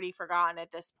basically already forgotten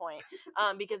at this point,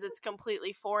 because it's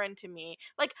completely foreign to me.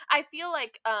 Like, I feel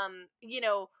like,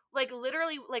 like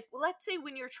literally, like, let's say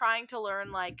when you're trying to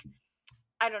learn like,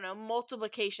 I don't know,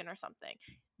 multiplication or something.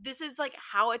 This is like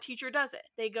how a teacher does it.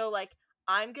 They go like,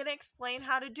 I'm going to explain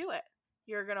how to do it.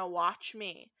 You're going to watch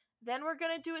me. Then we're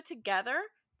going to do it together.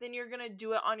 Then you're going to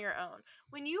do it on your own.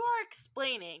 When you are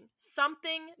explaining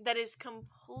something that is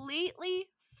completely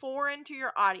foreign to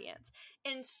your audience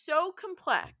and so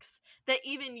complex that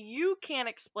even you can't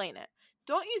explain it,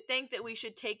 don't you think that we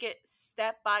should take it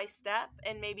step by step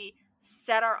and maybe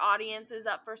set our audiences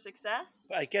up for success?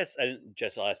 I guess,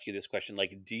 Jess, I'll ask you this question.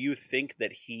 Like, do you think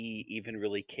that he even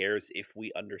really cares if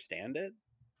we understand it?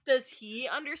 Does he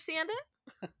understand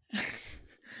it?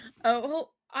 Oh,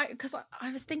 well, I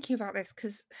was thinking about this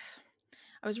because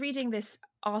I was reading this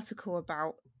article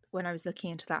about when I was looking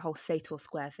into that whole Sator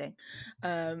Square thing,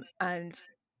 and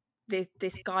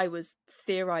this guy was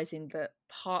theorizing that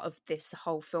part of this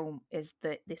whole film is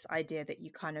that this idea that you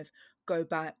kind of go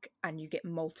back and you get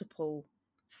multiple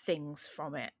things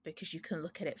from it because you can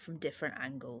look at it from different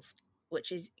angles,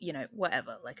 which is, you know,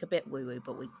 whatever, like a bit woo woo,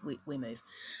 but we move.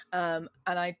 And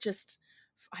I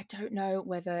don't know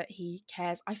whether he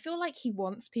cares. I feel like he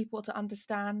wants people to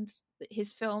understand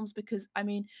his films because, I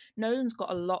mean, Nolan's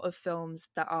got a lot of films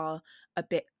that are a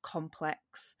bit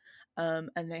complex, and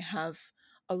they have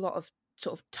a lot of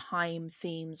sort of time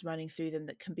themes running through them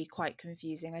that can be quite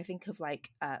confusing. I think of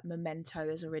like Memento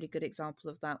as a really good example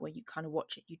of that, where you kind of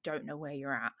watch it, you don't know where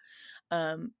you're at,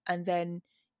 and then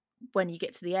when you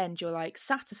get to the end, you're like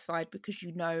satisfied because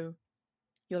you know,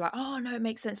 you're like, oh no, it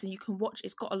makes sense, and you can watch.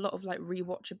 It's got a lot of like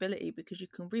rewatchability because you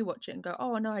can rewatch it and go,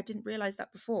 oh no, I didn't realize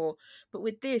that before. But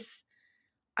with this,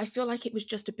 I feel like it was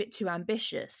just a bit too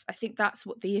ambitious. I think that's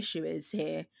what the issue is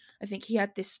here. I think he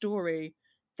had this story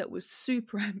that was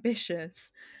super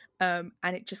ambitious, and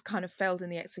it just kind of failed in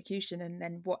the execution. And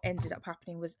then what ended up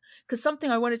happening was, because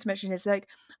something I wanted to mention is like,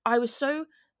 I was so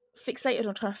fixated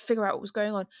on trying to figure out what was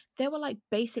going on. There were like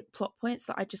basic plot points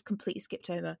that I just completely skipped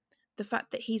over. The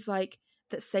fact that he's like,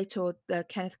 that Sator, the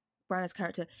Kenneth Branagh's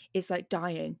character, is like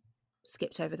dying.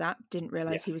 Skipped over that. Didn't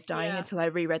realize he was dying until I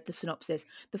reread the synopsis.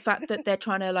 The fact that they're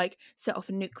trying to like set off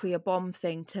a nuclear bomb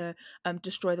thing to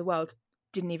destroy the world.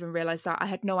 Didn't even realize that. I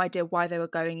had no idea why they were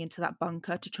going into that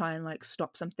bunker to try and like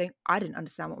stop something. I didn't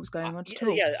understand what was going on at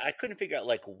all. Yeah, I couldn't figure out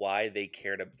like why they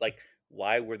cared. Like,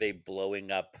 why were they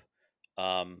blowing up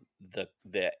the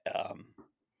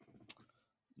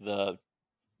the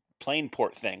plane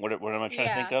port thing? What am I trying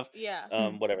to think of?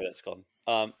 Whatever that's called.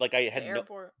 Like I had the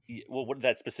airport. Well, what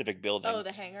that specific building? Oh,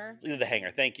 the hangar. The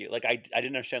hangar. Thank you. Like I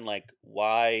didn't understand like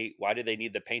why did they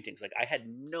need the paintings? Like I had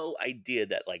no idea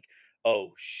that like,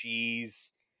 oh, she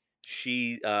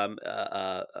I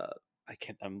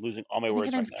can't, I'm losing all my I think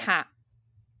words her right name's now. Kat.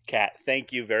 Kat,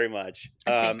 thank you very much.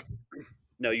 I think.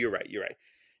 No, you're right.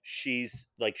 She's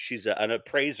an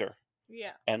appraiser.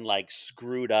 Yeah. And like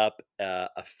screwed up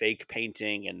a fake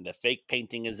painting, and the fake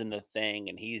painting is in the thing,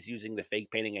 and he's using the fake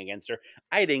painting against her.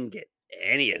 I didn't get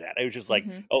any of that. I was just like,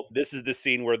 oh, this is the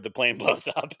scene where the plane blows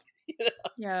up.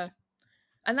 Yeah.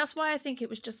 And that's why I think it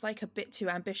was just like a bit too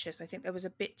ambitious. I think there was a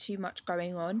bit too much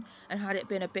going on, and had it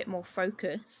been a bit more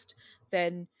focused,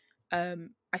 then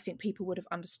I think people would have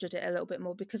understood it a little bit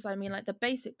more. Because I mean, like the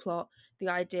basic plot, the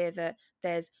idea that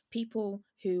there's people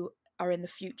who are in the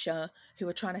future who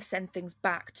are trying to send things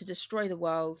back to destroy the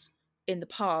world in the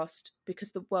past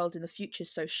because the world in the future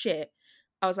is so shit.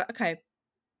 I was like, okay,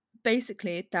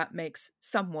 basically that makes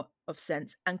somewhat of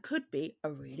sense and could be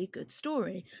a really good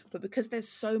story. But because there's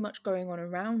so much going on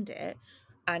around it,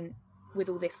 and with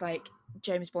all this like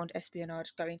James Bond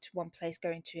espionage, going to one place,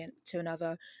 going to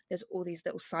another, there's all these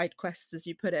little side quests, as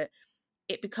you put it,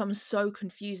 it becomes so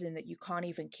confusing that you can't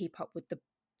even keep up with the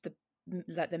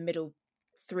like the middle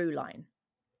through line.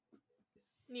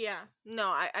 Yeah, no,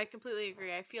 I completely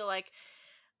agree. I feel like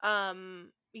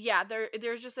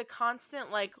there's just a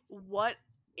constant like, what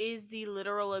is the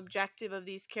literal objective of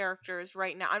these characters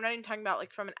right now? I'm not even talking about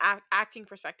like from an acting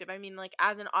perspective. I mean, like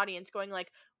as an audience going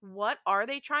like, what are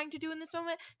they trying to do in this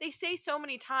moment? They say so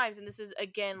many times, and this is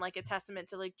again like a testament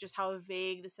to like just how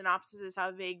vague the synopsis is,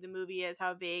 how vague the movie is,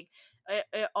 how vague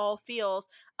it all feels.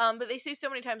 But they say so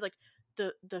many times like,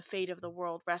 the fate of the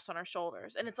world rests on our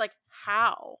shoulders, and it's like,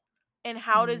 how? And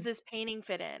how does this painting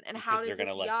fit in? And how does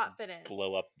this yacht fit in?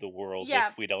 Blow up the world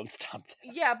if we don't stop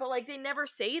that. Yeah, but like they never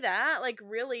say that, like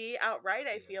really outright.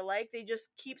 I feel like they just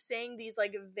keep saying these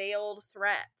like veiled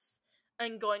threats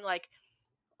and going like,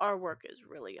 our work is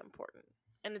really important.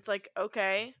 And it's like,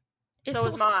 okay, it's so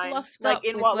is mine. Fluffed like up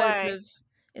in with what loads way? of,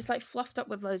 it's like fluffed up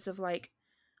with loads of like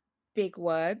big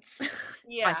words.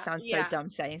 Yeah, I sound so dumb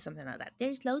saying something like that.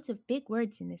 There's loads of big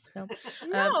words in this film.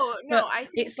 No, I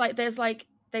think it's like there's like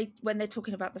when they're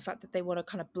talking about the fact that they want to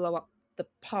kind of blow up the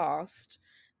past,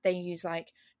 they use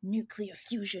like nuclear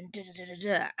fusion,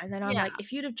 and then I'm like,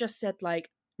 if you'd have just said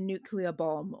like nuclear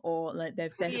bomb, or like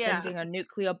they're sending a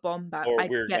nuclear bomb back, or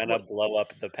we're gonna blow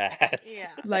up the past. Yeah.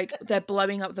 Like they're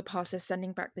blowing up the past, they're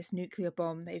sending back this nuclear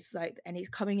bomb, they've like, and he's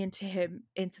coming into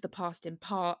the past in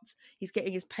parts, he's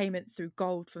getting his payment through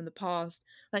gold from the past.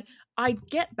 Like I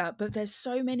get that, but there's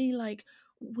so many like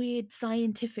weird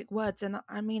scientific words, and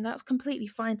I mean that's completely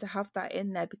fine to have that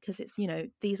in there because it's, you know,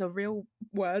 these are real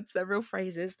words, they're real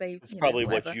phrases, it's probably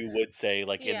what you would say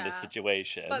like in this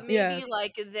situation. But maybe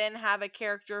like then have a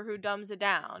character who dumbs it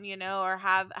down, you know, or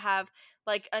have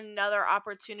like another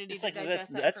opportunity it's to like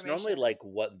digest that's normally like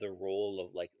what the role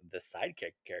of like the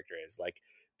sidekick character is, like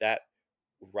that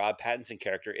Rob Pattinson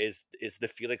character is the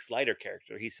Felix Leiter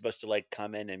character. He's supposed to like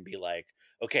come in and be like,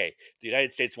 okay, the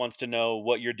United States wants to know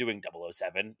what you're doing,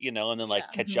 007, and then like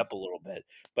Yeah. catch Mhm. up a little bit.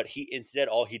 But he instead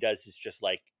all he does is just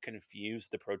like confuse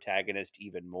the protagonist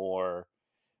even more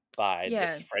by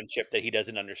this Yeah. friendship that he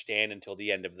doesn't understand until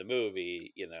the end of the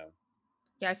movie.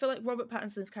 Yeah, I feel like Robert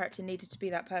Pattinson's character needed to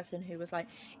be that person who was like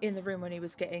in the room when he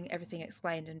was getting everything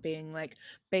explained and being like,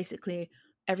 basically,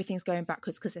 everything's going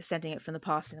backwards because they're sending it from the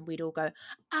past, and we'd all go,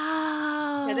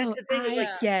 Yeah, that's "Oh, the thing is I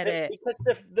like Yeah. get it."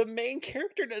 because the main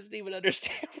character doesn't even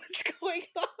understand what's going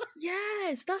on.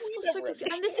 Yes, that's We what's so never confusing.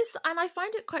 And understand. I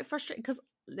find it quite frustrating because,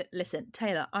 listen,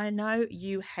 Taylor, I know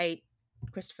you hate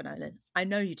Christopher Nolan. I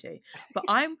know you do, but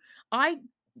I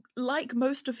like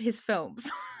most of his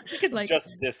films. I think it's Like,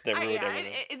 just this that ruined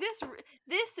everything.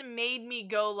 This made me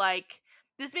go like,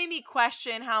 this made me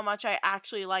question how much I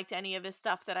actually liked any of his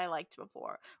stuff that I liked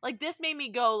before. Like, this made me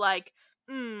go like,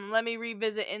 let me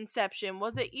revisit Inception.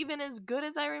 Was it even as good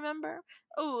as I remember?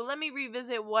 Oh, let me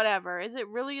revisit whatever. Is it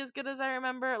really as good as I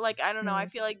remember? Like, I don't know. I mm,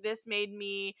 feel like this made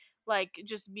me like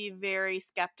just be very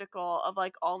skeptical of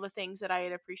like all the things that I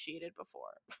had appreciated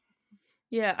before.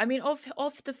 yeah, I mean, of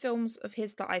the films of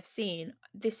his that I've seen,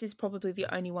 this is probably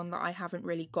the only one that I haven't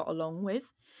really got along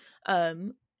with.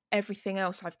 Um, Everything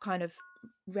else I've kind of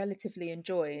relatively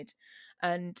enjoyed,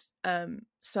 and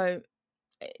so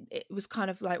it was kind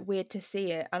of like weird to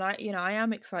see it. And I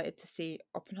am excited to see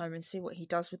Oppenheimer and see what he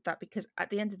does with that, because at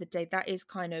the end of the day, that is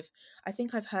kind of, I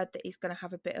think I've heard that he's going to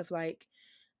have a bit of like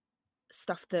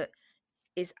stuff that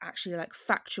is actually like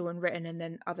factual and written, and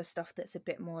then other stuff that's a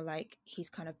bit more like he's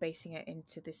kind of basing it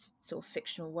into this sort of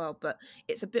fictional world, but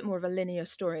it's a bit more of a linear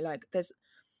story. Like,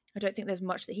 I don't think there's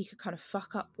much that he could kind of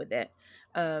fuck up with it,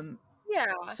 um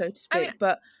Yeah. so to I mean, speak.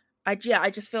 But I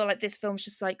just feel like this film's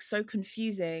just like so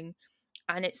confusing,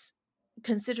 and it's,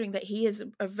 considering that he is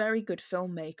a very good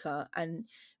filmmaker and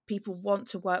people want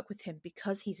to work with him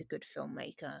because he's a good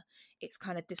filmmaker, it's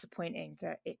kind of disappointing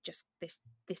that it just,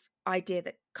 this idea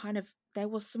that kind of there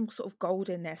was some sort of gold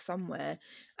in there somewhere,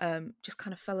 just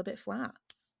kind of fell a bit flat.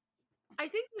 I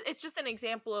think it's just an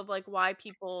example of like why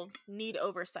people need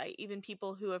oversight, even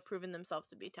people who have proven themselves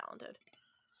to be talented.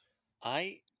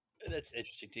 I That's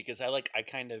interesting too because I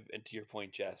kind of, and to your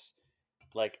point, Jess,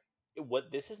 like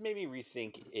what this has made me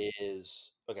rethink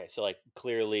is okay. So like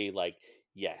clearly, like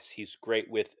yes, he's great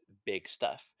with big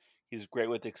stuff. He's great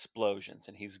with explosions,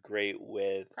 and he's great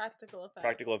with Practical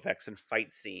practical effects. effects and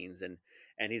fight scenes, and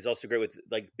he's also great with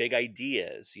like big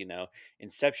ideas.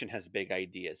 Inception has big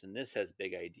ideas, and this has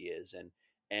big ideas, and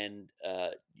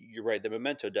you're right, the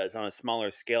Memento does on a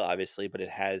smaller scale obviously, but it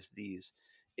has these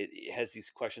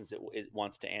questions that it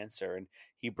wants to answer, and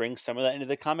he brings some of that into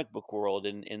the comic book world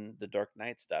in the Dark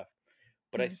Knight stuff.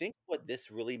 But I Mm, think what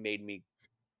this really made me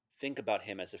think about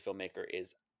him as a filmmaker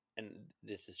is, and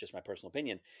this is just my personal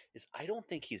opinion, is I don't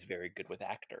think he's very good with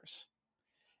actors.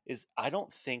 Is I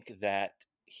don't think that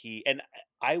he, and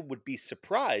I would be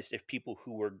surprised if people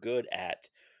who were good at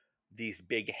these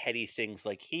big heady things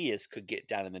like he is could get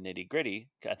down in the nitty gritty.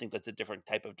 I think that's a different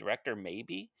type of director,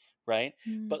 maybe, right?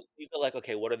 mm, But you go like,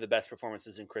 okay, what are the best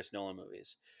performances in Chris Nolan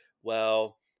movies?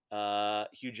 Well,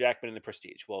 Hugh Jackman in The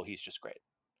Prestige. Well, he's just great.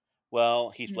 Well,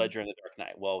 Heath mm, Ledger in The Dark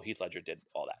Knight. Well, Heath Ledger did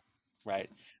all that, right?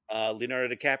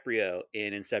 Leonardo DiCaprio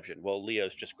in Inception. Well,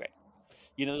 Leo's just great.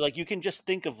 Like you can just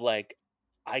think of like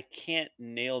I can't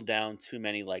nail down too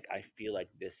many like I feel like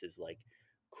this is like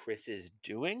Chris is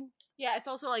doing. Yeah, it's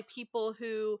also like people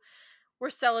who were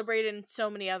celebrated in so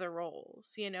many other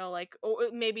roles, like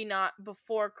maybe not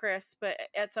before Chris, but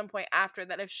at some point after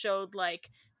that have showed like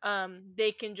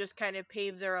they can just kind of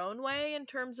pave their own way in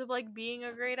terms of like being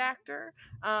a great actor.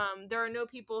 There are no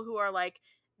people who are like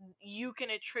you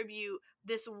can attribute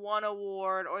this one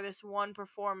award or this one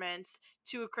performance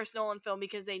to a Chris Nolan film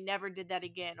because they never did that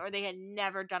again or they had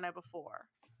never done it before.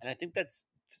 And I think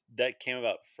that came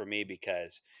about for me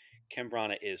because Ken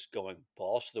Branagh is going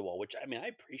balls to the wall, which I mean I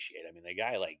appreciate. I mean the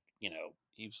guy like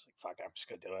he was like fuck, I'm just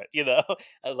gonna do it.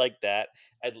 I like that.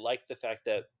 I like the fact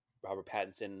that Robert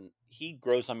Pattinson, he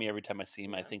grows on me every time I see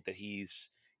him. I Yeah. think that he's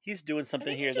doing I something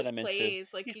think he here that just I'm into.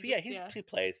 plays like He's he yeah just he's yeah. He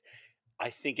plays. I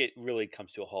think it really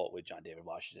comes to a halt with John David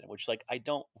Washington, which like I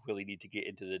don't really need to get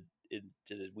into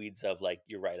the weeds of like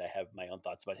you're right. I have my own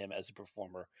thoughts about him as a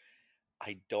performer.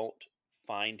 I don't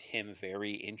find him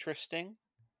very interesting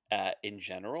in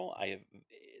general. I have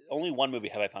only one movie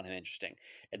have I found him interesting,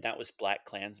 and that was Black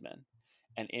Klansman.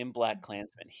 And in Black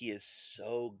Klansman, he is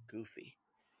so goofy,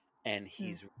 and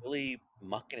mm, he's really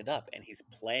mucking it up, and he's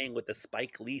playing with the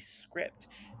Spike Lee script,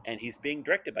 and he's being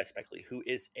directed by Spike Lee, who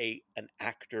is an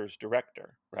actor's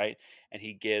director, right? And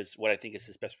he gives what I think is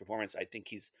his best performance. I think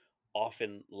he's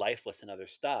often lifeless in other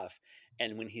stuff.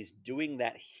 And when he's doing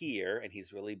that here, and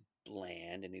he's really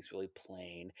bland and he's really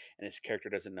plain, and his character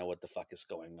doesn't know what the fuck is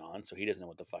going on, so he doesn't know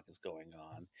what the fuck is going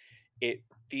on. It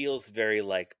feels very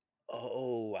like,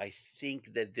 oh, I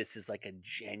think that this is like a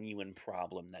genuine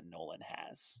problem that Nolan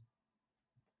has.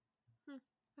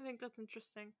 I think that's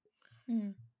interesting.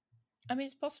 I mean,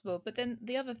 it's possible, but then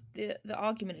the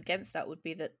argument against that would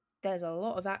be that there's a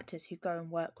lot of actors who go and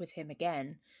work with him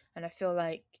again, and I feel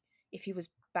like if he was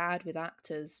bad with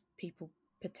actors, people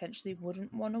potentially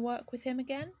wouldn't want to work with him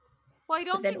again. Well, I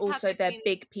But don't then think also Patrick they're means.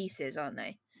 big pieces, aren't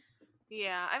they?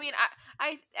 Yeah, I mean,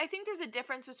 I think there's a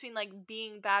difference between like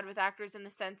being bad with actors in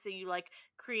the sense that you like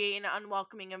create an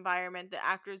unwelcoming environment that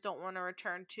actors don't want to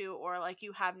return to, or like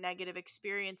you have negative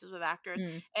experiences with actors,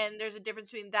 and there's a difference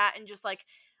between that and just like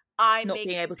I Not make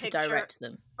being the able to picture, direct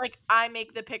them. like I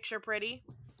make the picture pretty,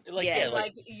 Like, Yeah, yeah, and yeah.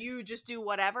 like like you just do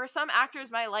whatever. Some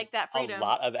actors might like that a freedom.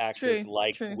 lot of actors True,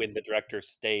 like true. when the directors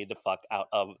stay the fuck out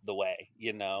of the way,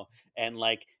 and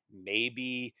like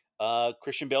maybe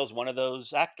Christian Bale's one of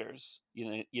those actors,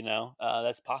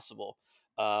 that's possible.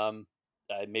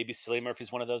 Maybe Cillian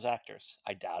Murphy's one of those actors.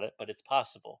 I doubt it, but it's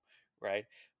possible, right?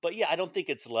 But yeah, I don't think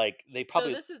it's like they So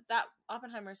probably. this is that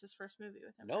Oppenheimer's his first movie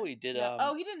with him. No, right? he did No.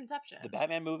 Oh, he did Inception. the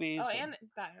Batman movies. Oh, and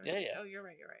Batman yeah, movies. yeah. Oh, you're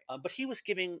right. You're right. But he was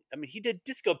giving. I mean, he did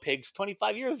Disco Pigs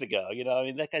 25 years ago. I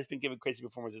mean, that guy's been giving crazy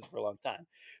performances for a long time.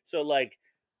 So, like,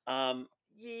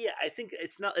 yeah, I think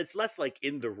it's not. It's less like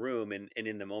in the room and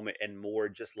in the moment, and more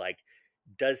just like,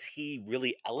 does he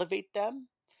really elevate them?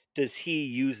 Does he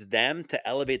use them to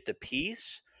elevate the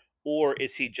piece, or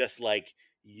is he just like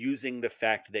using the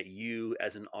fact that you,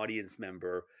 as an audience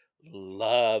member,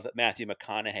 love Matthew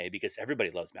McConaughey because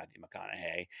everybody loves Matthew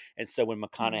McConaughey, and so when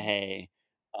McConaughey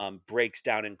breaks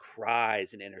down and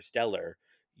cries in Interstellar,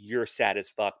 you're sad as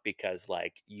fuck because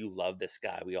like you love this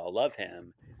guy, we all love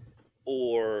him,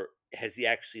 or has he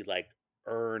actually like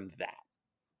earned that?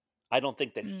 I don't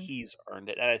think that he's earned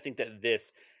it, and I think that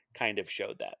this kind of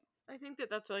showed that. I think that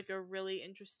that's like a really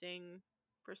interesting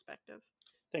perspective.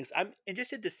 Thanks. I'm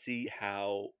interested to see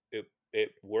how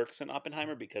it works in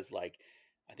Oppenheimer because like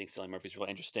I think Cillian Murphy's really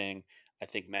interesting. I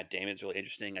think Matt Damon's really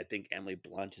interesting. I think Emily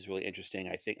Blunt is really interesting.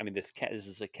 I mean this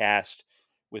is a cast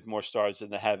with more stars than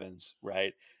the heavens,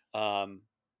 right?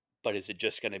 But is it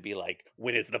just going to be like,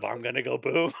 when is the bomb going to go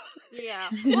boom? Yeah.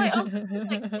 Well, I also feel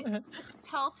like it's a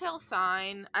telltale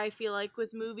sign, I feel like,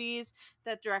 with movies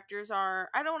that directors are,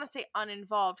 I don't want to say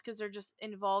uninvolved because they're just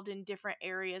involved in different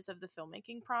areas of the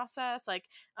filmmaking process. Like,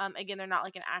 again, they're not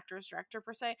like an actor's director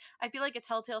per se. I feel like a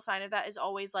telltale sign of that is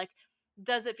always like,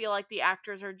 does it feel like the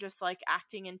actors are just like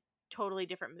acting in totally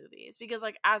different movies? Because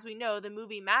like as we know, the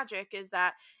movie magic is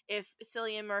that if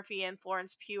Cillian Murphy and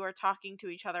Florence Pugh are talking to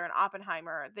each other in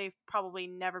Oppenheimer, they've probably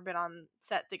never been on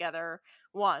set together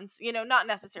once. Not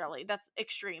necessarily, that's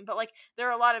extreme, but like there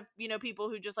are a lot of people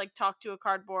who just like talk to a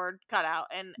cardboard cutout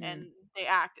and they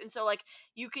act. And so like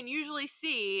you can usually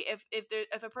see if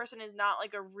a person is not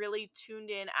like a really tuned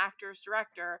in actor's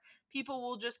director, people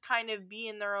will just kind of be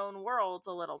in their own worlds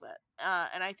a little bit,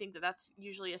 and I think that that's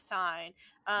usually a sign.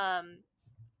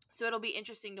 So it'll be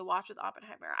interesting to watch with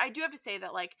Oppenheimer. I do have to say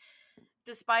that like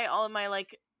despite all of my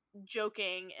like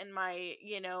joking and my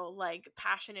like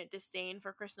passionate disdain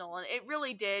for Chris Nolan, it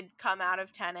really did come out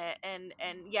of Tenet, and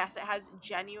yes, it has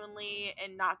genuinely,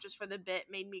 and not just for the bit,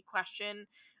 made me question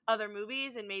other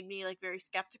movies and made me like very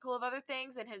skeptical of other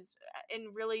things, and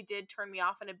really did turn me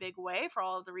off in a big way for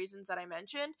all of the reasons that I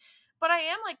mentioned. But I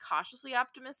am like cautiously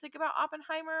optimistic about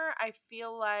Oppenheimer. I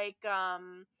feel like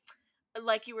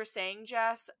you were saying,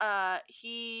 Jess,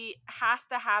 he has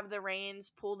to have the reins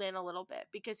pulled in a little bit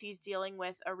because he's dealing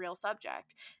with a real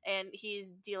subject and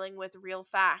he's dealing with real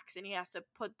facts, and he has to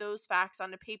put those facts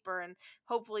onto paper, and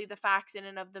hopefully the facts in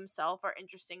and of themselves are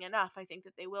interesting enough. I think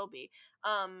that they will be.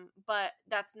 But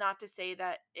that's not to say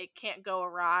that it can't go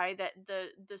awry, that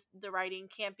the writing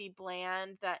can't be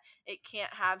bland, that it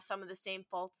can't have some of the same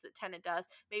faults that Tenet does.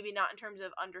 Maybe not in terms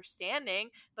of understanding,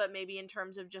 but maybe in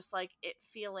terms of just like it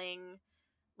feeling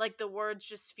like the words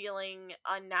just feeling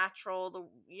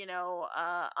unnatural,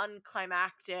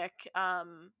 unclimactic,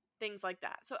 things like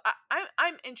that. So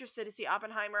I'm interested to see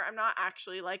Oppenheimer. I'm not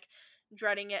actually like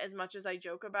dreading it as much as I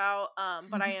joke about,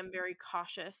 but I am very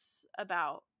cautious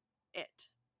about it.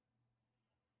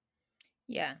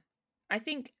 Yeah, I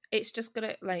think it's just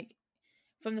gonna like,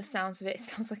 from the sounds of it, it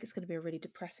sounds like it's going to be a really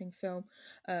depressing film,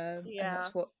 and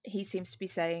that's what he seems to be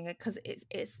saying, because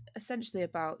it's essentially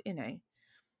about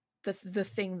the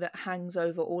thing that hangs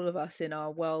over all of us in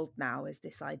our world now is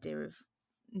this idea of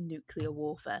nuclear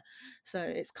warfare. So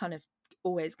it's kind of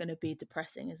always going to be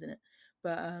depressing, isn't it?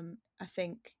 But I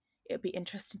think it'll be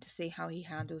interesting to see how he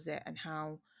handles it and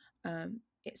how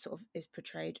it sort of is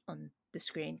portrayed on the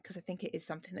screen, because I think it is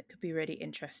something that could be really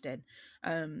interesting.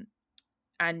 And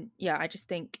yeah, I just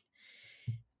think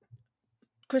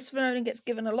Christopher Nolan gets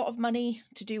given a lot of money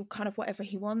to do kind of whatever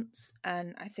he wants,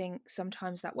 and I think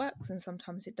sometimes that works and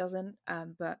sometimes it doesn't.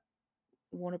 But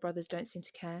Warner Brothers don't seem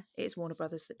to care. It is Warner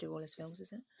Brothers that do all his films,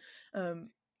 isn't it?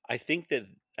 I think that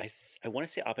I want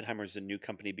to say Oppenheimer is a new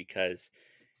company because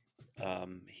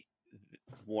um, he,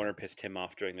 Warner pissed him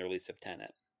off during the release of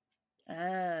Tenet.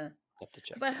 Because Have to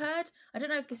check I that. heard, I don't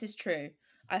know if this is true.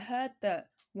 I heard that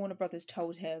Warner Brothers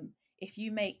told him, if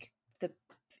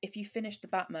you finish the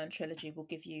Batman trilogy, we'll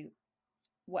give you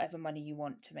whatever money you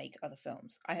want to make other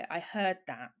films. I heard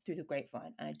that through the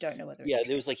grapevine, and I don't know whether Yeah, it's it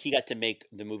true. was like he got to make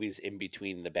the movies in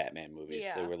between the Batman movies.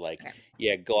 They Yeah. were like, Okay.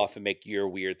 yeah, go off and make your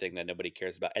weird thing that nobody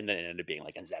cares about, and then it ended up being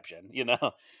like Inception. Yeah.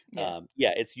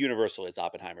 Yeah, it's Universal, it's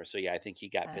Oppenheimer. So yeah, I think he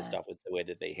got pissed Uh, off with the way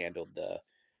that they handled the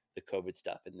COVID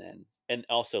stuff, and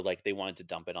also like they wanted to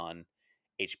dump it on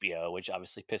HBO, which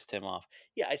obviously pissed him off.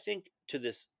 Yeah, I think to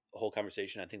this whole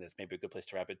conversation, I think that's maybe a good place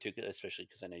to wrap it too, especially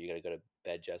because I know you got to go to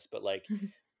bed, Jess. But like,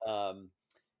 um,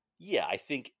 yeah, I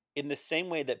think in the same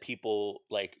way that people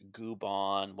like goob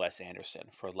on Wes Anderson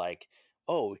for like,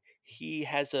 oh, he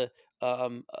has a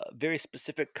very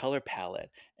specific color palette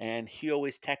and he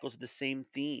always tackles the same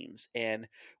themes. And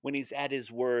when he's at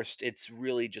his worst, it's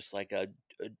really just like a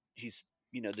he's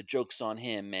the joke's on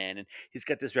him, man, and he's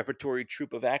got this repertory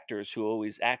troupe of actors who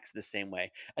always acts the same way.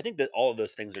 I think that all of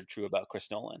those things are true about Chris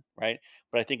Nolan, right?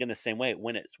 But I think in the same way,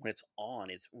 when it's on,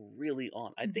 it's really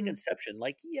on. I think mhm. Inception,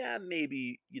 like, yeah,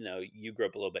 maybe you grew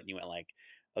up a little bit and you went like,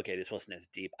 okay, this wasn't as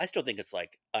deep. I still think it's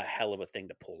like a hell of a thing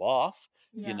to pull off.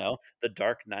 Yeah. The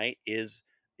Dark Knight is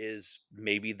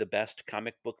maybe the best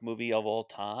comic book movie of all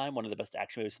time, one of the best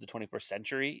action movies of the 21st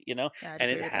century. Yeah, I'd And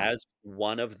it agree with that. has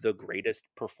one of the greatest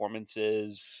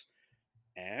performances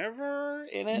ever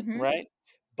in it, Hmm. right?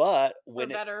 But For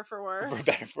when it better or for for worse.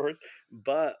 better for worse,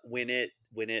 but when it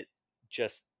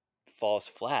just falls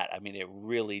flat, I mean, it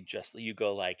really just you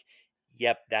go like,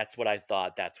 "Yep, that's what I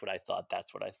thought. That's what I thought.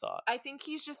 That's what I thought." I think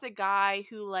he's just a guy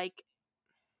who, like,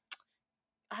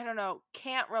 I don't know,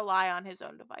 can't rely on his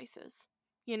own devices.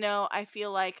 I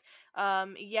feel like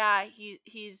yeah,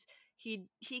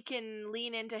 he can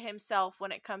lean into himself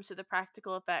when it comes to the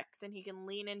practical effects, and he can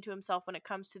lean into himself when it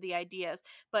comes to the ideas,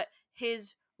 but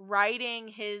his writing,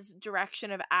 his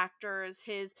direction of actors,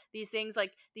 his these things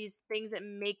that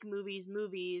make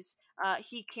movies,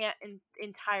 he can't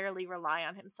entirely rely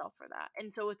on himself for that.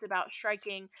 And so it's about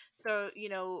striking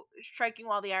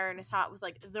while the iron is hot with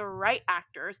like the right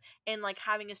actors, and like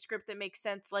having a script that makes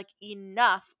sense, like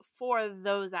enough for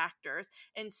those actors.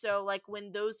 And so like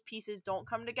when those pieces don't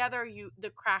come together,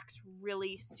 the cracks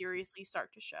really seriously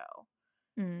start to show.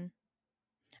 Mm.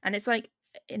 And it's like,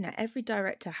 every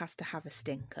director has to have a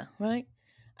stinker, right?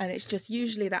 And it's just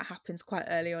usually that happens quite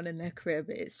early on in their career,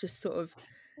 but it's just sort of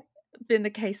been the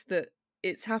case that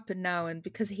it's happened now. And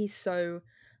because he's so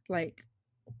like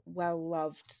well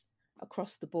loved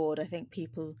across the board, I think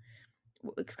people,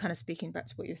 it's kind of speaking back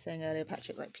to what you were saying earlier,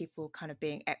 Patrick, like people kind of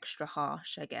being extra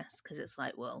harsh, I guess, because it's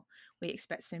like, well, we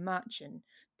expect so much and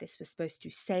this was supposed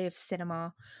to save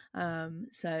cinema.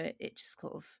 So it just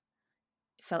sort of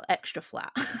felt extra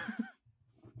flat.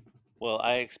 Well,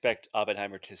 I expect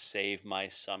Oppenheimer to save my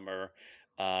summer.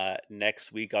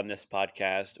 Next week on this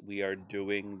podcast, we are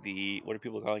doing what are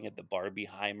people calling it? The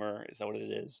Barbieheimer? Is that what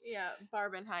it is? Yeah,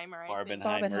 Barbenheimer, I think.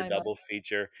 Barbenheimer Barbenheimer. double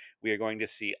feature. We are going to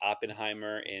see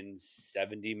Oppenheimer in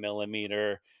 70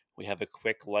 millimeter. We have a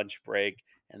quick lunch break,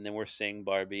 and then we're seeing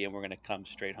Barbie, and we're going to come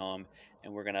straight home,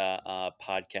 and we're going to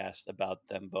podcast about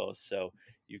them both. So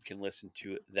you can listen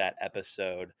to that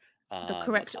episode. The Um,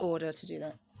 correct uh, order to do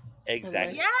that, by the way.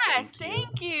 exactly. Yes,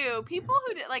 Thank you. thank you. People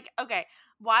who did like, okay,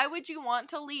 why would you want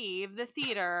to leave the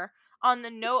theater on the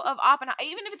note of Oppenheimer,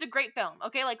 even if it's a great film?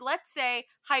 Okay, like let's say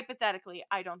hypothetically,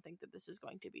 I don't think that this is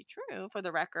going to be true for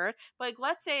the record, but like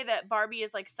let's say that Barbie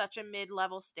is like such a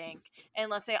mid-level stink, and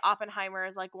let's say Oppenheimer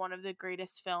is like one of the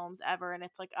greatest films ever, and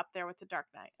it's like up there with The Dark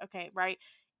Knight. Okay, right?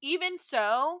 Even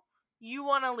so, you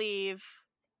want to leave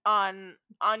on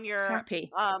on your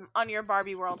Happy. on your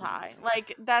Barbie world high.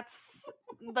 Like that's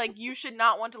like you should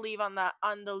not want to leave on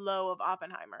the low of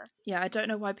Oppenheimer. Yeah, I don't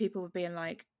know why people were being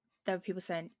like, there were people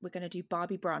saying, we're going to do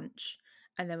Barbie brunch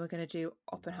and then we're going to do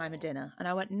Oppenheimer No, dinner. And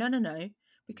I went, no, no, no,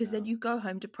 because then no. you go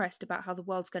home depressed about how the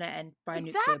world's going to end by a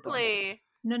nuclear bomb. Exactly.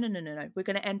 No, no, no, no, no. We're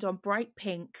going to end on bright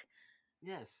pink,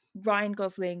 Yes. Ryan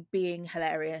Gosling being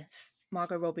hilarious,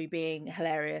 Margot Robbie being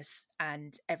hilarious,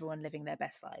 and everyone living their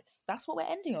best lives. That's what we're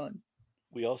ending on.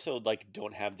 We also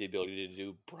don't have the ability to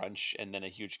do brunch and then a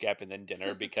huge gap and then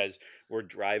dinner because we're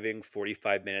driving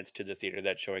 45 minutes to the theater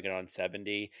that's showing it on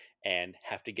 70 and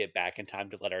have to get back in time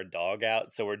to let our dog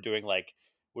out. So we're doing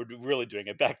really doing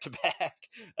it back to back.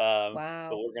 But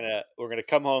Wow. we're gonna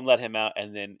come home, let him out,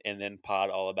 and then pod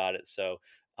all about it. So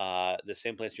the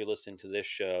same place you're listening to this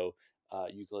show,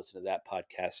 you can listen to that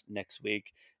podcast next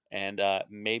week. And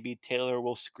maybe Taylor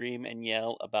will scream and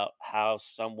yell about how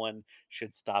someone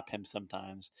should stop him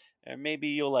sometimes. Or maybe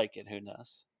you'll like it. Who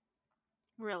knows?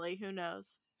 Really, who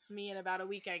knows? Me in about a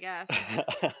week, I guess.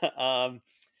 um,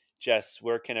 Jess,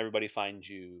 where can everybody find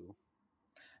you?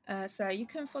 So you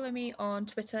can follow me on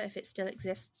Twitter if it still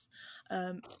exists,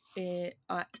 at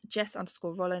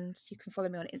Jess_Rolland. You can follow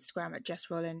me on Instagram at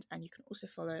Jess Rolland, and you can also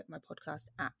follow my podcast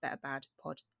at Better Bad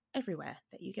Pod everywhere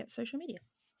that you get social media.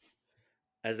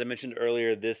 As I mentioned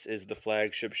earlier, this is the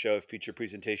flagship show of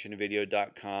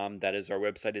featurepresentationvideo.com. That is our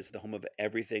website. It's the home of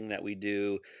everything that we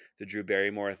do. The Drew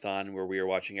Barrymore-a-thon, where we are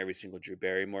watching every single Drew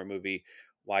Barrymore movie.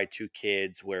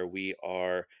 Y2Kids, where we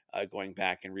are going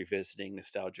back and revisiting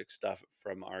nostalgic stuff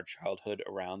from our childhood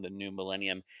around the new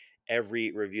millennium.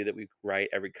 Every review that we write,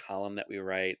 every column that we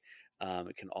write,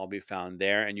 it can all be found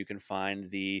there. And you can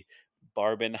find the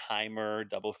Barbenheimer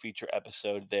double feature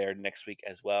episode there next week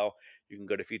as well. You can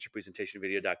go to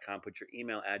featurepresentationvideo.com, put your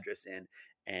email address in,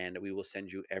 and we will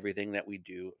send you everything that we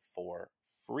do for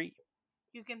free.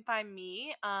 You can find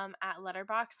me at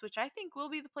Letterboxd, which I think will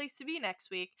be the place to be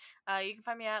next week. You can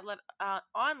find me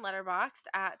on Letterboxd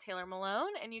at Taylor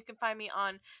Malone, and you can find me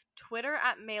on Twitter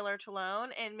at Mailer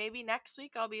Talone. And maybe next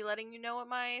week I'll be letting you know what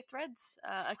my Threads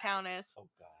account is. Oh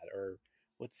God! Or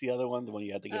what's the other one? The one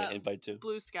you have to get an invite to?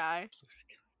 Blue Sky. Blue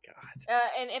Sky. God.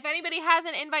 And if anybody has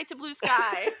an invite to Blue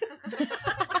Sky.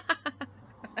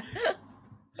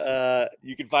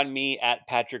 You can find me at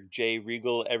Patrick J.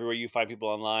 Regal everywhere you find people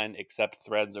online except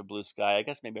Threads or Blue Sky. I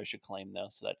guess maybe I should claim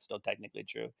those, so that's still technically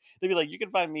true. They'd be like, you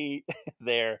can find me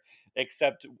there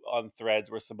except on Threads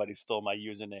where somebody stole my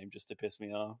username just to piss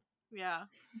me off. Yeah.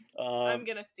 I'm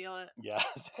going to steal it. Yeah,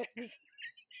 thanks.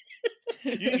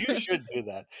 you should do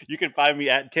that. You can find me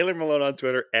at Taylor Malone on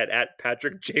Twitter and at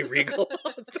Patrick J. Regal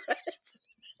on Threads.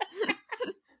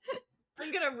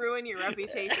 I'm going to ruin your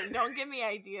reputation. Don't give me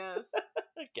ideas.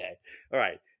 Okay. All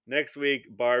right. Next week,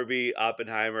 Barbie,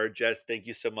 Oppenheimer. Jess, thank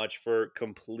you so much for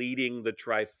completing the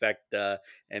trifecta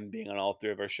and being on all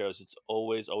three of our shows. It's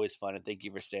always, always fun. And thank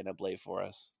you for staying up late for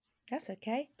us. That's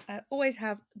okay. I always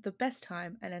have the best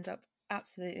time and end up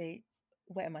absolutely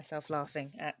wetting myself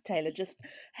laughing at Taylor just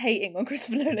hating on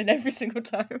Christopher Nolan every single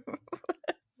time.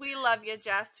 We love you,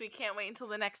 Jess. We can't wait until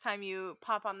the next time you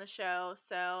pop on the show.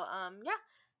 So, yeah.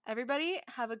 Everybody,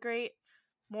 have a great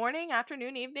morning,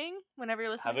 afternoon, evening, whenever you're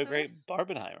listening Have a to great this.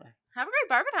 Barbenheimer. Have a great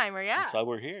Barbenheimer, yeah. That's why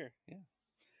we're here. Yeah.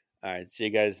 All right. See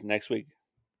you guys next week.